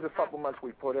far as the supplements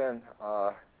we put in,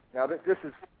 now this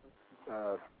is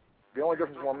the only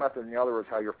difference in one method and the other is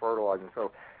how you're fertilizing.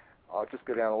 So I'll just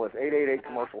go down the list. 888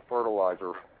 commercial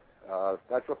fertilizer.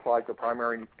 That's applied to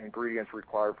primary ingredients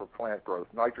required for plant growth: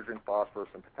 nitrogen, phosphorus,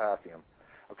 and potassium.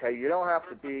 Okay, you don't have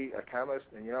to be a chemist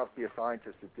and you don't have to be a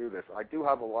scientist to do this. I do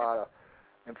have a lot of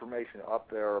information up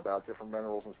there about different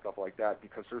minerals and stuff like that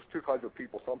because there's 2 kinds of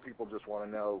people. Some people just want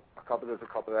to know a cup of this, a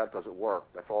cup of that, does it work?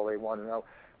 That's all they want to know.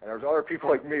 And there's other people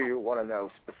like me who want to know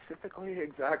specifically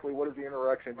exactly what is the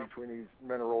interaction between these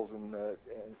minerals and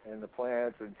the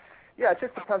plants. And yeah, it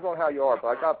just depends on how you are. But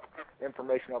I got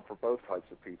information up for both types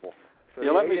of people. So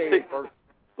yeah, let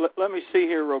me see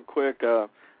here real quick.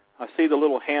 I see the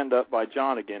little hand up by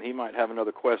John again. He might have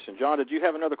another question. John, did you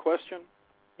have another question?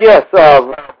 Yes.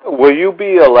 Will you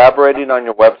be elaborating on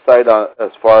your website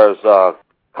as far as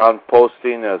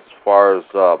composting, as far as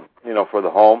for the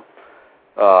home?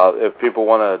 If people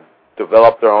want to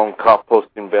develop their own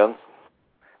composting bins?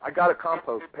 I got a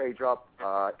compost page up.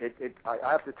 I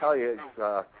have to tell you,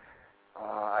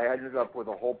 I ended up with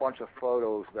a whole bunch of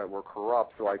photos that were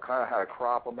corrupt, so I kind of had to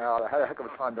crop them out. I had a heck of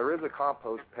a time. There is a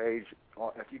compost page.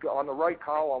 If you go on the right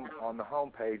column on the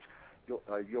home page,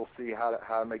 you'll see how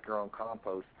to make your own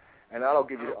compost, and that'll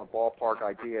give you a ballpark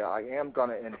idea. I am going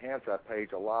to enhance that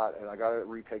page a lot, and I got to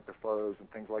retake the photos and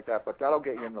things like that, but that'll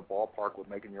get you in the ballpark with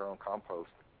making your own compost.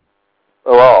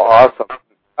 Oh, wow, awesome!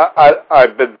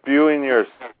 I've been viewing your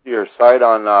site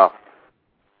on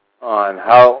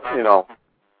how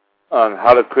on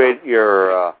how to create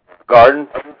your garden,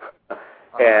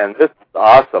 and this is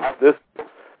awesome. This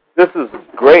is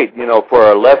great,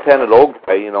 for a left-handed old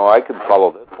guy. I could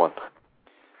follow this one.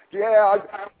 Yeah,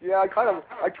 I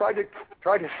tried to.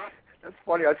 That's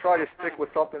funny. I try to stick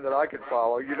with something that I can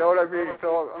follow. You know what I mean?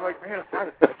 So I'm like, man,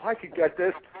 if I could get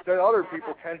this, then other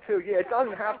people can too. Yeah, it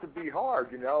doesn't have to be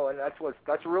hard, and that's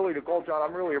really the goal, John.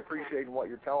 I'm really appreciating what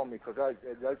you're telling me because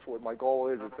that's what my goal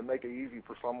is to make it easy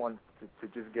for someone to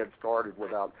just get started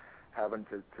without having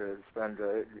to spend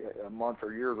a month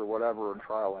or years or whatever in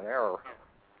trial and error.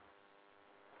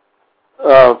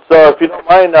 So if you don't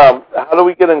mind, how do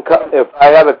we get in if I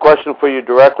have a question for you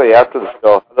directly after the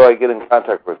show, how do I get in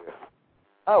contact with you?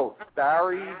 Oh,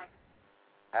 Barry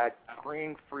at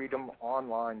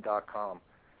greenfreedomonline.com.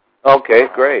 Okay,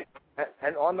 great.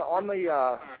 And on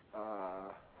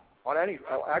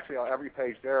every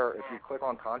page there, if you click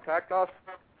on Contact Us,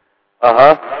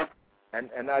 and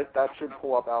that should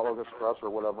pull up Outlook Express or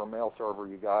whatever mail server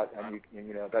you got, and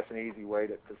you know that's an easy way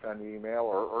to send an email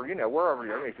or you know wherever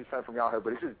you're. I mean, if you send from Yahoo,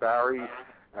 but it's just Barry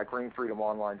at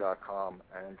greenfreedomonline.com,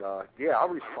 and yeah, I'll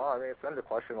respond. I mean, send a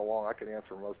question along. I can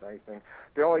answer most anything.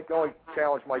 The only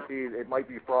challenge might be it might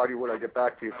be Friday when I get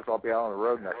back to you because I'll be out on the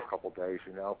road next couple of days,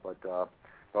 you know. But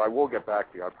I will get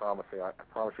back to you. I promise you. I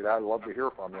promise you that. I'd love to hear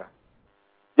from you.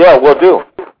 Yeah, we'll do.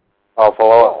 I'll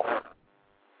follow up.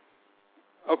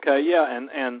 Okay, yeah,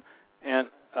 and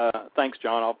thanks,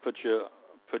 John. I'll put your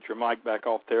mic back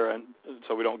off there, and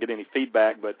so we don't get any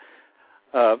feedback. But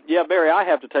yeah, Barry, I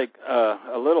have to take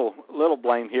a little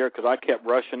blame here because I kept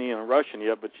rushing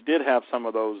you. But you did have some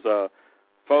of those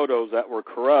photos that were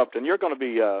corrupt, and you're going to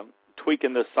be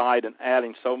tweaking this site and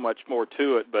adding so much more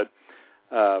to it. But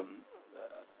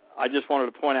I just wanted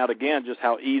to point out again just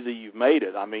how easy you've made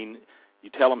it. I mean, you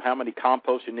tell them how many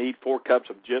compost you need, 4 cups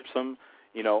of gypsum,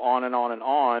 you know, on and on and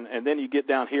on, and then you get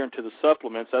down here into the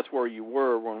supplements. That's where you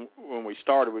were when we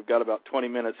started. We've got about 20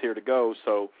 minutes here to go,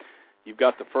 so you've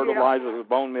got the fertilizer, the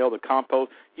bone meal, the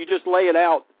compost. You just lay it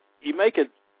out. You make it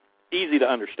easy to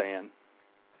understand.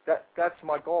 That's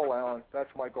my goal, Alan.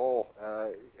 That's my goal.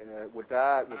 With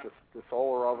the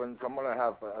solar ovens, I'm going to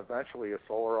have eventually a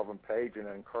solar oven page and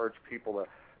encourage people to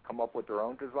come up with their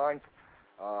own designs.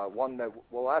 One that,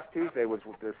 last Tuesday was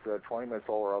with this 20-minute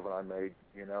solar oven I made.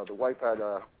 You know, the wife had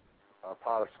a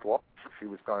pot of squash she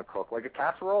was going to cook, like a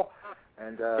casserole.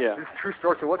 And this is a true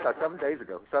story. So what's that, 7 days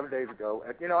ago?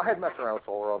 And, you know, I had messed around with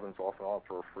solar ovens off and on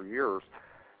for years.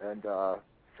 And I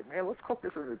said, man, let's cook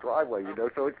this in the driveway, you know.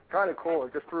 So it's kind of cool.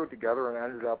 I just threw it together and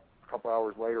ended up a couple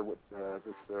hours later with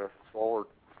this solar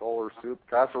soup,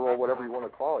 casserole, whatever you want to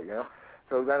call it, you know.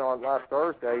 So then on last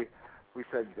Thursday, we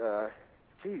said,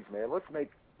 geez, man, let's make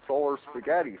solar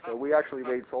spaghetti. So we actually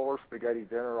made solar spaghetti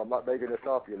dinner. I'm not making this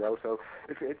up, you know. So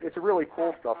it's really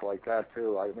cool stuff like that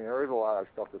too. I mean, there is a lot of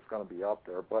stuff that's going to be up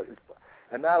there, but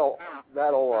that'll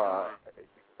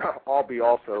all be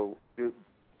also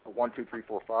 1, 2, 3,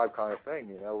 4, 5 kind of thing,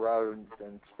 you know, rather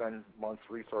than spend months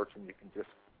researching.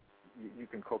 You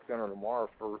can cook dinner tomorrow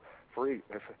for free.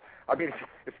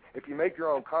 If you make your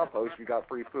own compost, you got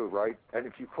free food, right? And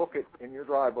if you cook it in your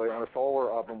driveway on a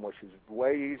solar oven, which is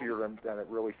way easier than it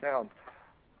really sounds,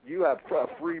 you have a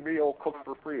free meal cooked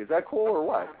for free. Is that cool or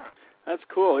what? That's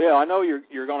cool. Yeah, I know you're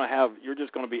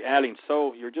just going to be adding.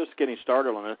 So you're just getting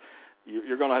started on it.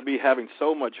 You're going to be having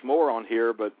so much more on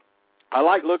here. But I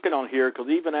like looking on here because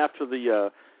even after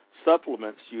the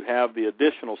supplements, you have the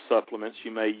additional supplements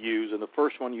you may use. And the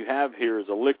first one you have here is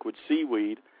a liquid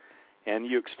seaweed. And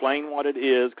you explain what it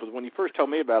is, because when you first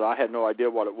told me about it, I had no idea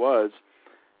what it was.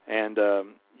 And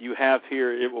you have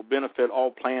here, it will benefit all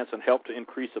plants and help to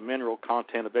increase the mineral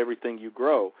content of everything you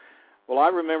grow. Well, I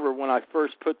remember when I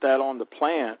first put that on the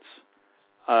plants,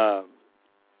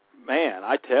 man,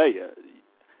 I tell you,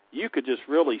 you could just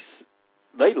really,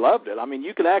 they loved it. I mean,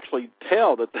 you could actually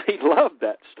tell that they loved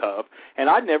that stuff, and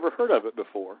I'd never heard of it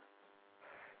before.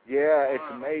 Yeah, it's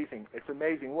amazing. It's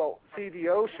amazing. Well, see, the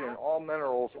ocean, all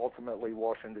minerals ultimately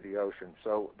wash into the ocean.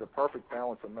 So the perfect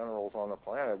balance of minerals on the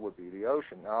planet would be the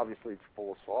ocean. Now, obviously, it's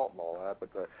full of salt and all that,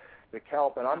 but the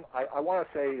kelp, and I want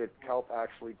to say that kelp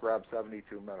actually grabs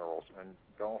 72 minerals, and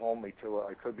don't hold me to it.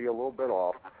 I could be a little bit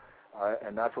off,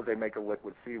 and that's what they make a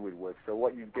liquid seaweed with. So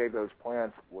what you gave those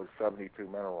plants was 72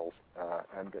 minerals,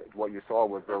 and what you saw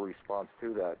was their response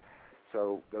to that.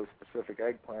 So those specific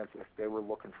eggplants, if they were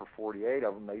looking for 48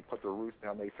 of them, they put their roots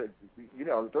down. They said, you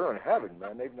know, they're in heaven,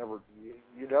 man. They've never,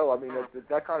 you know, I mean,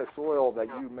 that kind of soil that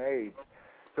you made.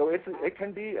 So it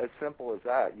can be as simple as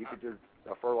that. You could just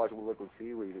fertilize with liquid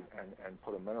seaweed and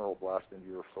put a mineral blast into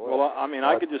your soil. Well, I mean,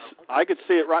 I could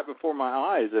see it right before my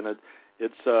eyes, and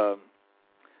it's a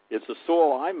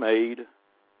soil I made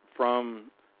from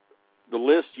the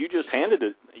list you just handed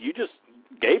it. You just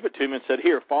gave it to me and said,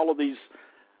 here, follow these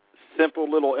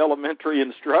simple little elementary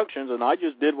instructions, and I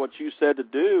just did what you said to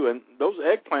do. And those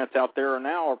eggplants out there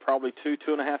are probably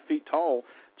 2.5 feet tall,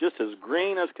 just as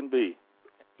green as can be.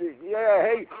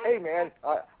 Yeah, hey, man,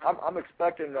 I'm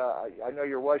expecting. I know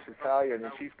your wife's Italian,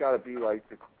 and she's got to be like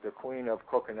the queen of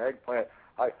cooking eggplant.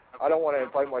 I don't want to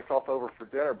invite myself over for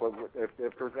dinner, but if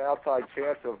there's an outside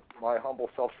chance of my humble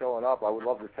self showing up, I would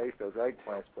love to taste those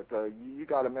eggplants. But you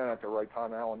got them in at the right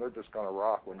time, Alan. They're just going to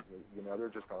rock. They're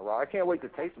just going to rock. I can't wait to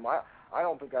taste them. I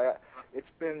don't think it's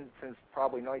been since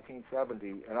probably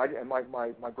 1970, and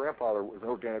my grandfather was an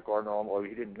organic gardener, although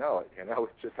he didn't know it. You know,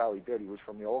 it's just how he did. He was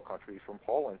from the old country. He's from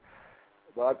Poland.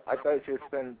 But I bet you it's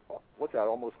been, what's that,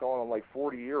 almost going on like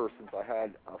 40 years since I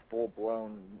had a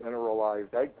full-blown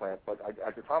mineralized eggplant. But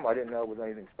at the time, I didn't know it was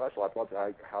anything special. I thought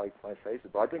that how eggplant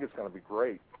tasted. But I think it's going to be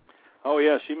great. Oh,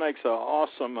 yeah, she makes an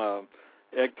awesome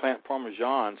eggplant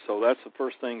parmesan. So that's the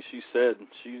first thing she said.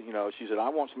 She said, I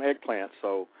want some eggplant.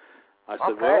 So I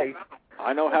said, well,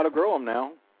 I know how to grow them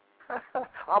now.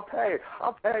 I'll pay.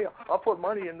 I'll put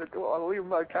money in the door. I'll leave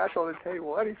my cash on the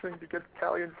table. Anything to get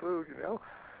Italian food,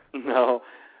 No,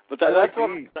 but that's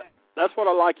what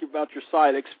I like about your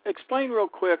site. Explain real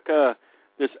quick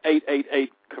this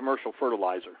 888 commercial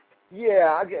fertilizer.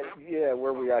 Yeah,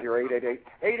 where we at here? 888.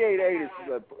 888 is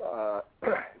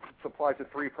supplies the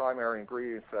three primary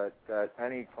ingredients that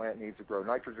any plant needs to grow: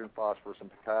 nitrogen, phosphorus, and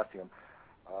potassium.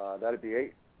 That'd be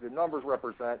 8. The numbers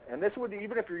represent, and this would,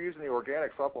 even if you're using the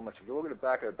organic supplements, if you look at the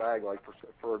back of the bag, like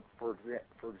for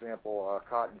example,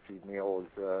 cottonseed meal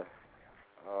is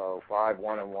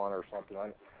 5-1-1 or something.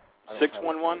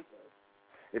 6-1-1.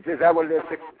 Is that what it is?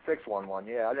 6-1-1.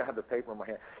 Yeah, I didn't have the paper in my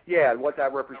hand. Yeah, what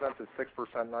that represents is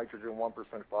 6% nitrogen, 1%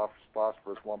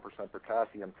 phosphorus, 1%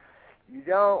 potassium. You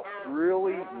don't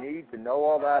really need to know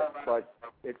all that, but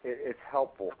it's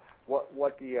helpful.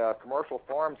 What the commercial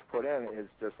farms put in is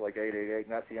just like 888,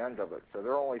 and that's the end of it. So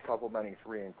they're only supplementing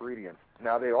 3 ingredients.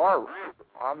 Now, they are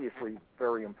obviously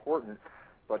very important,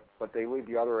 but they leave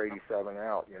the other 87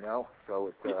 out,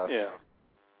 So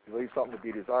it leaves something to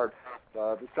be desired.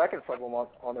 The second supplement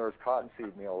on there is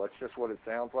cottonseed meal. That's just what it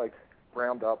sounds like,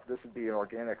 ground up. This would be an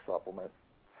organic supplement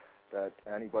that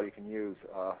anybody can use.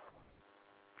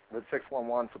 The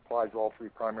 611 supplies all 3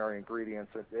 primary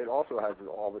ingredients. It also has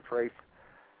all the trace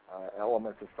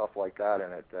elements and stuff like that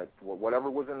in it. That whatever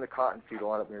was in the cottonseed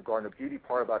lineup in your garden, the beauty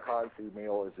part about cottonseed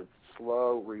meal is it's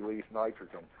slow release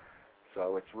nitrogen.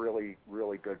 So it's really,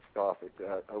 really good stuff.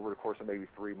 Over the course of maybe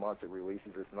 3 months, it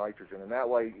releases its nitrogen, and that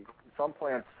way, some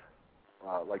plants,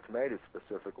 like tomatoes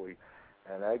specifically,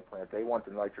 and eggplant, they want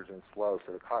the nitrogen slow.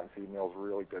 So the cottonseed meal is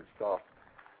really good stuff.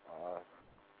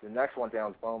 The next one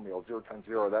down is bone meal,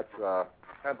 010-0. That's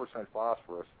 10%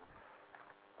 phosphorus.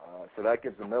 So that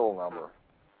gives the middle number.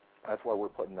 That's why we're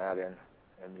putting that in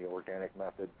the organic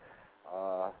method.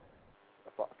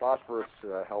 Phosphorus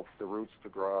helps the roots to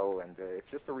grow, and it's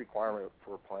just a requirement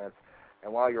for plants.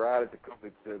 And while you're at it,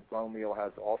 the bone meal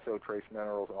has also trace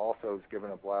minerals and also is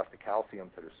giving a blast of calcium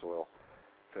to the soil.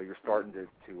 So you're starting to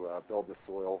build the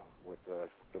soil with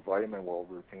the vitamin world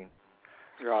routine.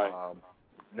 Right.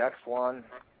 Next one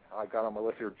I got on my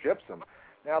list here, gypsum.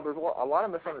 Now, there's a lot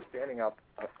of misunderstanding out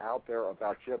there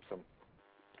about gypsum.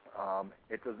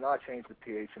 It does not change the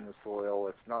pH in the soil.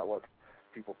 It's not what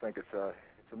people think. It's a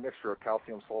mixture of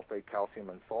calcium sulfate, calcium,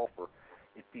 and sulfur.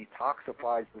 It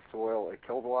detoxifies the soil. It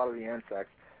kills a lot of the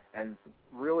insects. And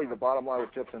really, the bottom line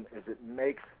with gypsum is it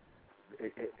makes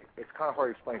it's kind of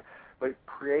hard to explain, but it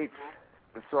creates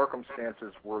the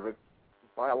circumstances where the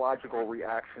biological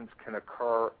reactions can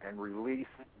occur and release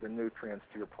the nutrients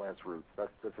to your plant's roots. That's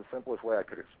the simplest way I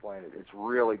could explain it. It's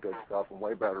really good stuff and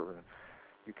way better than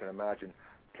you can imagine.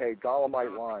 Okay,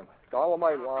 dolomite lime.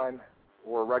 Dolomite lime,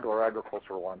 or regular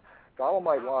agricultural lime.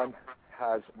 Dolomite lime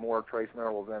has more trace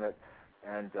minerals in it,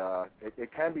 and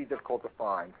it can be difficult to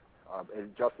find.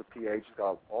 It's just the pH. It's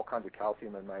got all kinds of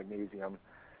calcium and magnesium,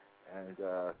 and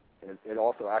it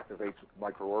also activates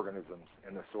microorganisms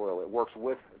in the soil. It works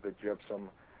with the gypsum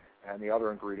and the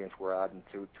other ingredients we're adding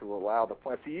to allow the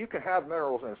plants. See, you can have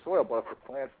minerals in the soil, but if the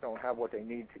plants don't have what they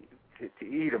need to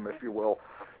eat them, if you will,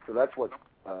 so that's what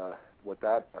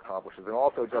that accomplishes. And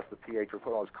also just the pH. We're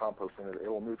putting all this compost in it. It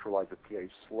will neutralize the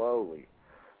pH slowly.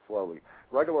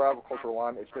 Regular agricultural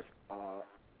lime, it's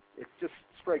just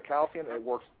straight calcium. It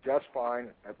works just fine,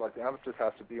 but the emphasis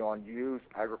has to be on used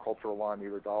agricultural lime,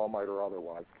 either dolomite or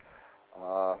otherwise.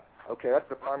 Okay, that's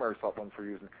the primary supplements we're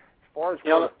using. As far as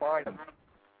where to find them.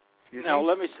 Now,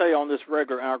 let me say on this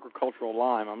regular agricultural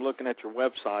lime, I'm looking at your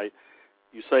website.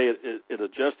 You say it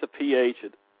adjusts the pH.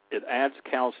 It adds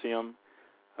calcium.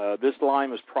 This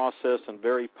lime is processed and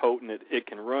very potent. It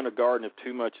can run a garden if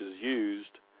too much is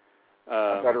used.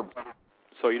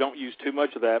 So you don't use too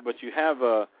much of that, but you have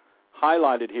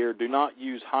highlighted here, do not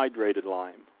use hydrated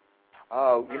lime.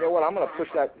 Oh, you know what? I'm going to push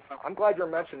that. I'm glad you're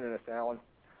mentioning this, Alan.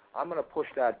 I'm going to push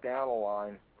that down a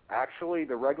line. Actually,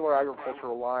 the regular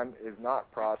agricultural lime is not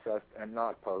processed and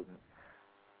not potent.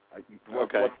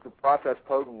 Okay. What's the processed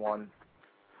potent one?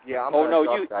 Yeah, I'm going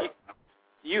to adjust that.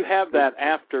 You have that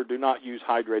after do not use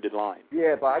hydrated lime.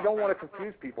 Yeah, but I don't want to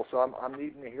confuse people, so I'm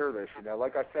needing to hear this.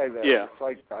 Like I say, the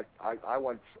site, I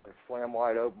went slam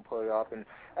wide open, put it up, and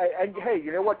hey,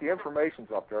 you know what? The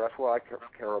information's up there. That's what I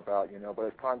care about, But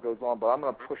as time goes on, but I'm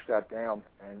going to push that down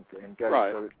and get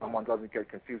it so that someone doesn't get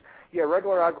confused. Yeah,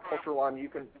 regular agricultural lime, you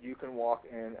can walk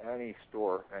in any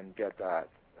store and get that.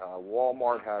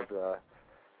 Walmart has a.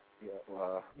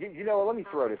 Let me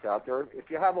throw this out there. If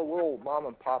you have a little mom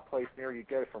and pop place near you,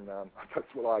 get it from them.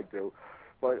 That's what I do.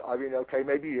 But I mean, okay,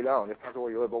 maybe you don't. It depends on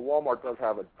where you live. But Walmart does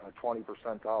have a 20%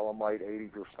 dolomite,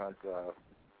 80%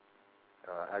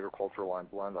 agricultural lime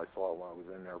blend. I saw it when I was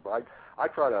in there. But I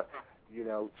try to,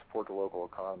 support the local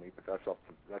economy. But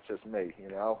that's just me,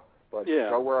 But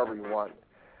go wherever you want.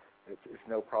 It's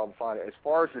no problem finding it. As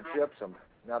far as the gypsum,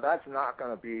 now that's not going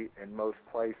to be in most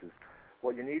places.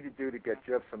 What you need to do to get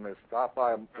gypsum is stop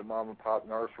by the mom and pop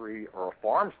nursery, or a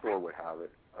farm store would have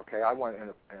it. Okay, I went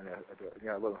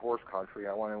I live in horse country.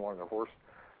 I went in one of the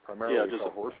primarily just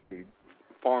horse feed.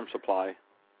 Farm supply.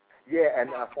 Yeah,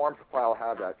 and farm supply will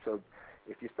have that. So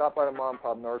if you stop by the mom and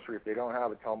pop nursery, if they don't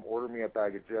have it, tell them order me a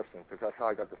bag of gypsum, because that's how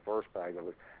I got the first bag of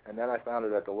it. And then I found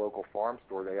it at the local farm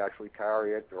store. They actually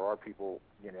carry it. There are people,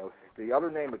 The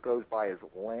other name it goes by is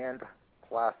land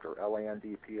plaster,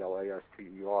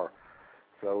 LANDPLASTER.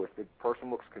 So if the person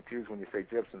looks confused when you say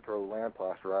gypsum, throw land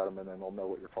plaster at them, and then they'll know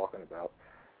what you're talking about.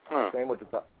 Same with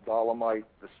the dolomite,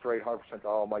 the straight 100%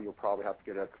 dolomite. You'll probably have to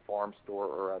get it at the farm store,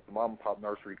 or at the mom and pop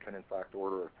nursery can in fact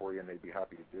order it for you, and they'd be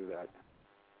happy to do that.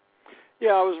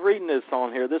 Yeah, I was reading this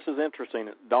on here. This is interesting.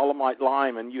 Dolomite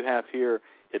lime, and you have here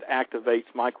it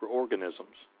activates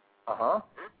microorganisms.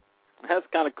 That's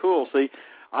kind of cool. See,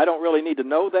 I don't really need to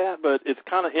know that, but it's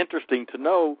kind of interesting to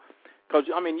know. Because,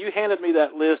 you handed me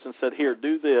that list and said, here,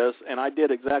 do this, and I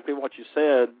did exactly what you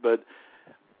said, but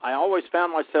I always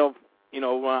found myself, when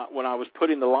I was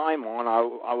putting the lime on, I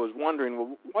was wondering,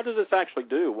 well, what does this actually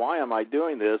do? Why am I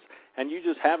doing this? And you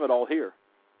just have it all here.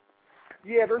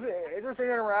 Yeah, there's an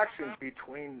interaction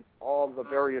between all the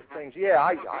various things. Yeah,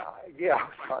 I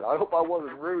hope I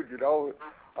wasn't rude, I was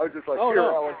just like,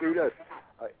 Alan, do this,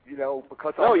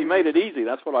 because... No, you made it easy.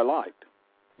 That's what I liked.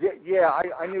 Yeah,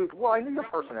 I knew. Well, I knew your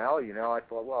personality. I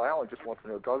thought, well, Alan just wants to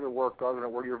know, does it work? Doesn't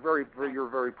it work? You're a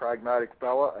very pragmatic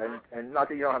fella, and not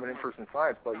that you don't have an interest in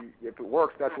science, but if it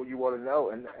works, that's what you want to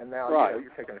know. And now you're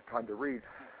taking the time to read.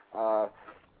 But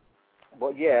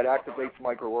yeah, it activates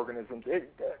microorganisms.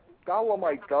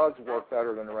 Dolomite does work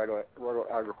better than the regular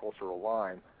agricultural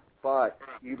lime, but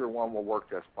either one will work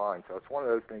just fine. So it's one of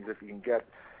those things. If you can get,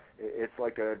 it's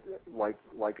like the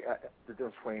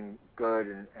difference between good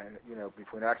and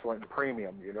between excellent and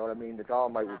premium. You know what I mean? The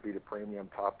dolomite would be the premium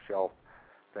top shelf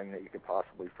thing that you could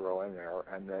possibly throw in there,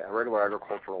 and the regular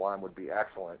agricultural lime would be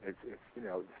excellent. It's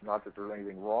not that there's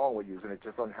anything wrong with using it;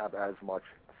 just doesn't have as much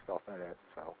stuff in it.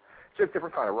 So it's just a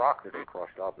different kind of rock that they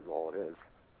crushed up is all it is.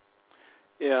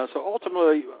 Yeah, so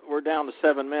ultimately we're down to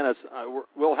 7 minutes.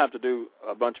 We'll have to do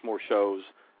a bunch more shows.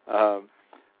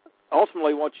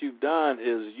 Ultimately what you've done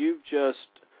is you've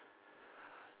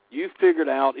figured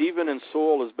out, even in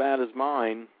soil as bad as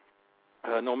mine,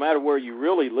 no matter where you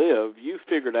really live, you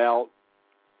figured out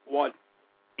what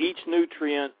each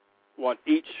nutrient, what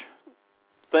each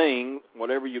thing,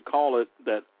 whatever you call it,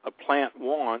 that a plant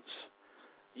wants,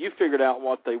 you figured out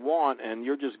what they want, and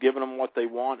you're just giving them what they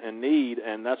want and need,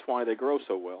 and that's why they grow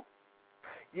so well.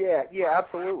 Yeah,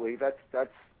 absolutely. That's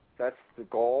the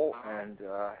goal, and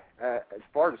as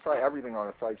far as the site, everything on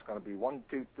the site's going to be 1,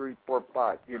 2, 3, 4,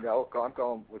 5. I'm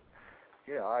going with,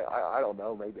 I don't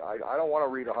know, maybe I don't want to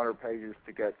read 100 pages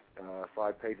to get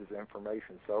 5 pages of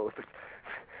information. So,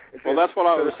 well, that's what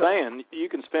I was saying. You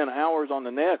can spend hours on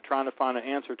the net trying to find an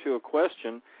answer to a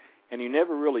question, and you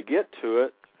never really get to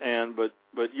it.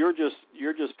 But you're just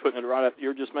putting it right up.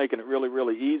 You're just making it really,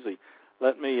 really easy.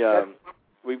 Let me.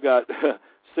 We've got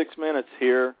 6 minutes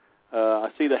here.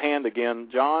 I see the hand again.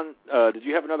 John, did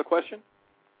you have another question?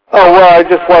 Oh, well, I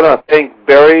just want to thank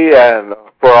Barry and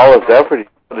for all his effort he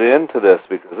put into this,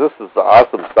 because this is an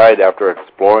awesome site after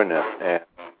exploring it. And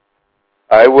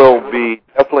I will be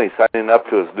definitely signing up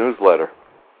to his newsletter.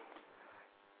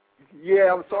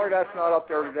 Yeah, I'm sorry that's not up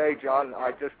there today, John.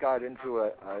 I just got into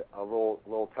a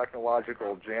little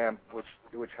technological jam,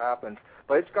 which happened.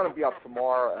 But it's going to be up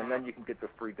tomorrow, and then you can get the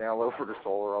free download for the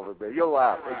solar over there. You'll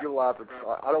laugh. I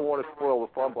don't want to spoil the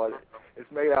fun, but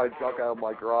it's made out of junk out of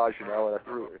my garage, and I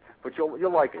threw it. But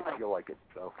you'll like it. You'll like it.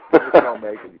 So I'll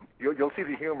make it. You'll see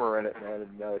the humor in it, man, and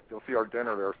you'll see our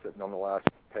dinner there sitting on the last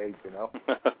page.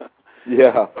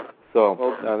 Yeah.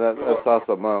 So that's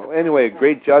awesome. Anyway,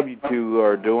 great job you two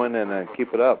are doing, and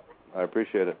keep it up. I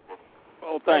appreciate it.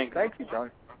 Well, thanks. Thank you,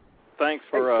 John. thanks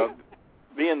for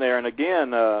being there. And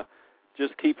again,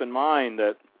 just keep in mind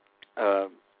that,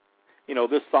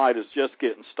 this site is just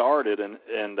getting started, and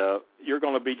you're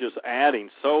going to be just adding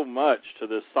so much to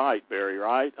this site, Barry,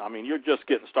 right? I mean, you're just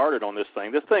getting started on this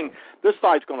thing. This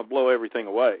site's going to blow everything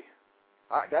away.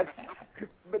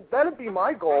 But that'd be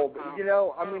my goal.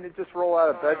 To just roll out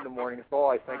of bed in the morning. It's all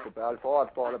I think about. It's all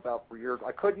I've thought about for years.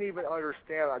 I couldn't even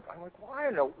understand. I'm like, why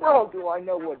in the world do I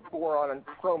know what boron and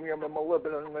chromium and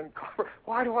molybdenum and copper?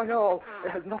 Why do I know?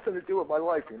 It has nothing to do with my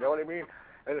life. You know what I mean?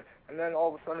 And then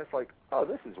all of a sudden it's like, oh,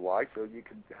 this is why. So you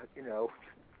can,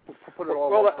 put it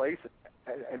all in place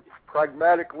and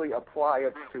pragmatically apply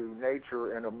it to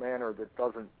nature in a manner that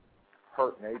doesn't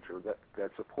hurt nature,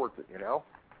 that supports it.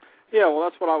 Yeah, well,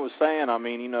 that's what I was saying. I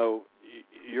mean,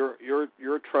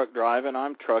 you're truck driving,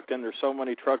 I'm trucking. There's so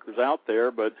many truckers out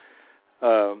there, but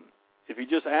if you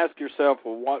just ask yourself,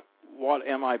 well, what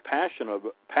am I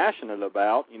passionate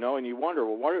about? And you wonder,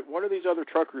 well, what do these other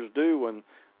truckers do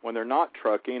when they're not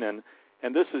trucking?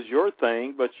 And this is your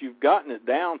thing, but you've gotten it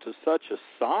down to such a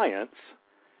science.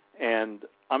 And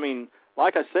I mean,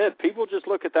 like I said, people just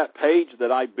look at that page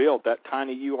that I built, that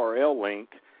tiny URL link,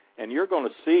 and you're going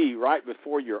to see right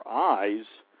before your eyes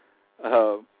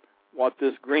what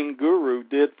this green guru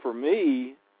did for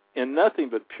me in nothing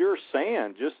but pure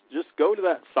sand. Just go to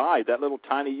that site, that little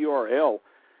tiny URL,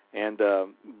 and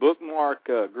bookmark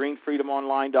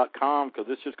greenfreedomonline.com, because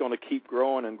it's just going to keep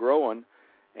growing and growing.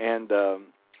 And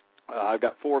I've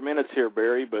got 4 minutes here,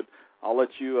 Barry, but I'll let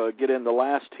you get in the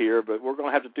last here. But we're going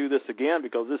to have to do this again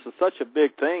because this is such a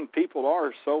big thing. People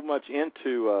are so much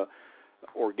into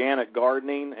organic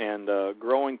gardening and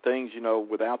growing things,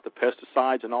 without the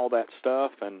pesticides and all that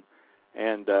stuff. And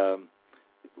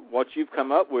what you've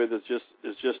come up with is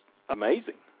just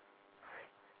amazing.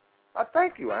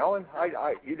 Thank you, Alan.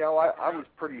 I was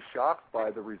pretty shocked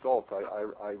by the results.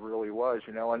 I really was,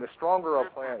 And the stronger a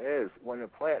plant is,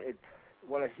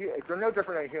 they're no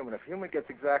different than a human. If a human gets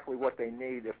exactly what they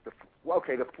need,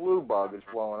 the flu bug is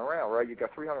blowing around, right? You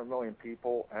got 300 million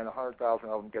people, and 100,000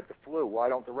 of them get the flu. Why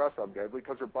don't the rest of them get it?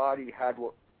 Because their body had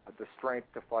the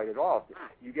strength to fight it off.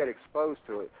 You get exposed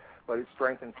to it, but it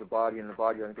strengthens the body, and the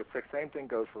body doesn't get sick. Same thing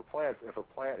goes for plants. If a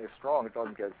plant is strong, it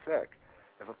doesn't get sick.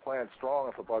 If a plant's strong,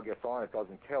 if a bug gets on, it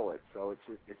doesn't kill it. So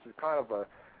it's kind of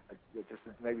just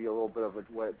maybe a little bit of a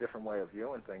different way of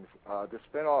viewing things. The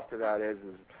spin-off to that is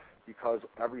because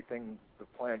everything the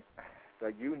plant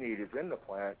that you need is in the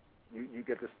plant, you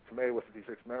get this tomato with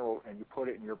 56 mineral and you put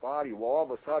it in your body. Well, all of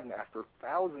a sudden, after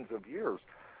thousands of years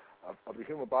of the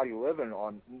human body living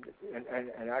on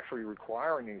and actually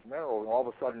requiring these minerals, all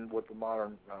of a sudden with the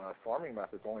modern farming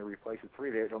methods only replaces 3,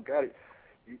 they don't get it.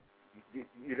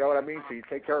 You know what I mean? So you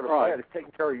take care of the plant, it's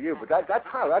taking care of you. But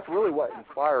that's really what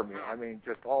inspired me. I mean,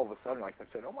 just all of a sudden, like I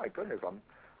said, oh my goodness,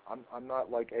 I'm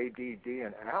not like ADD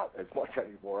and out as much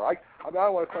anymore. I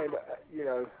don't want to claim,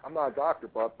 I'm not a doctor,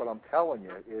 but I'm telling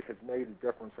you, it has made a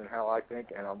difference in how I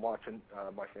think, and I'm watching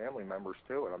my family members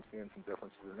too, and I'm seeing some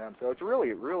differences in them. So it's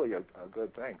really a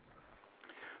good thing.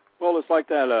 Well, it's like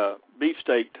that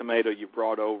beefsteak tomato you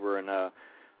brought over, and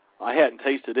I hadn't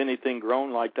tasted anything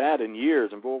grown like that in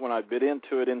years. And boy, when I bit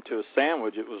into a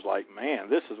sandwich, it was like, man,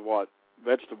 this is what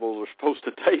vegetables are supposed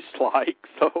to taste like.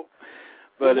 So,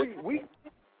 but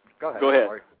Go ahead.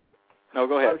 Sorry. No,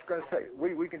 go ahead. I was going to say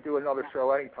we can do another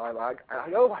show anytime. I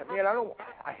know, man.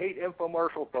 I hate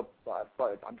infomercials, but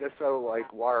I'm just so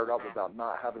wired up about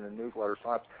not having a newsletter.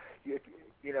 So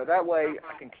that way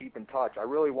I can keep in touch. I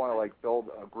really want to build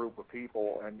a group of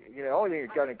people, and the only thing you're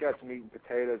going to get is meat and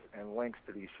potatoes and links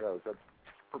to these shows. That's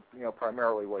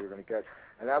primarily what you're going to get.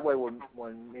 And that way,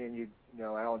 when me and you,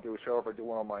 Alan, do a show, if I do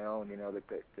one on my own,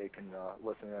 that they can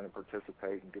listen in and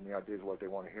participate and give me ideas of what they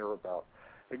want to hear about.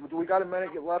 Do we got a minute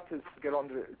left to hit on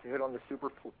the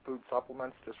superfood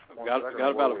supplements? Just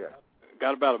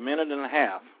got about a minute and a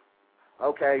half.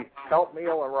 Okay, kelp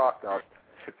meal and rock dust.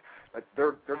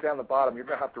 They're down the bottom. You're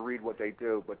going to have to read what they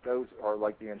do, but those are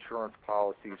like the insurance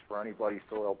policies for anybody's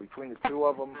soil. Between the two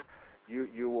of them,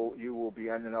 you will be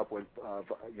ending up with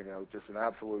just an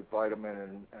absolute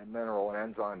vitamin and mineral and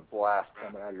enzyme blast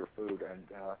coming out of your food. And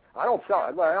I don't sell.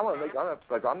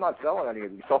 I'm not selling any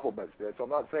of these supplements, so I'm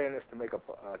not saying this to make a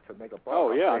buck.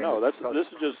 Oh yeah, no. This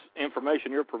is just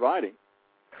information you're providing.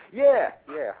 Yeah.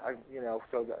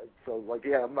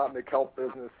 I'm not in the kelp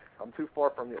business. I'm too far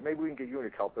from you. Maybe we can get you in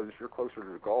the kelp business. You're closer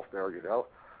to the Gulf there,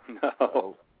 No.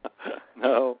 So,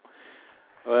 no.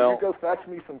 Well. Will you go fetch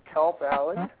me some kelp,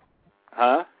 Alan?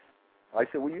 Huh? I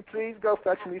said, will you please go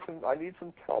fetch me some? I need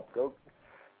some kelp. Go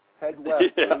head west.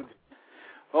 Yeah.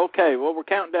 Okay. Well, we're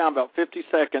counting down about 50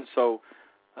 seconds. So,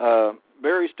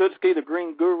 Barry Szczucki, the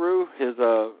Green Guru, his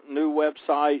new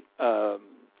website,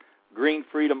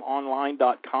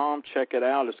 greenfreedomonline.com. Check it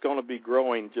out. It's going to be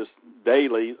growing just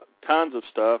daily. Tons of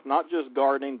stuff, not just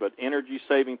gardening, but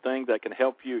energy-saving things that can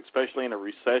help you, especially in a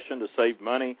recession, to save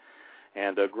money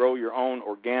and grow your own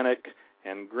organic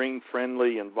and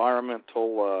green-friendly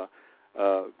environmental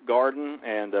garden.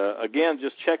 And, again,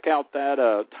 just check out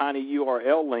that tiny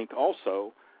URL link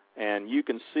also, and you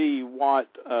can see what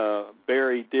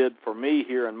Barry did for me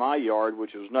here in my yard,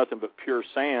 which was nothing but pure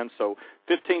sand. So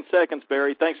 15 seconds,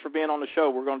 Barry. Thanks for being on the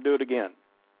show. We're going to do it again.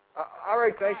 All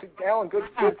right, thanks, Alan. Good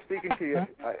speaking to you.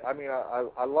 I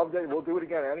loved it. We'll do it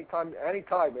again anytime,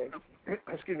 man.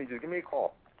 Excuse me, just give me a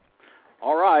call.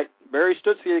 All right. Barry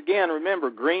Szczucki again. Remember,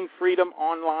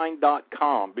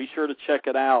 greenfreedomonline.com. Be sure to check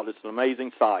it out. It's an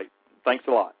amazing site. Thanks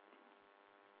a lot.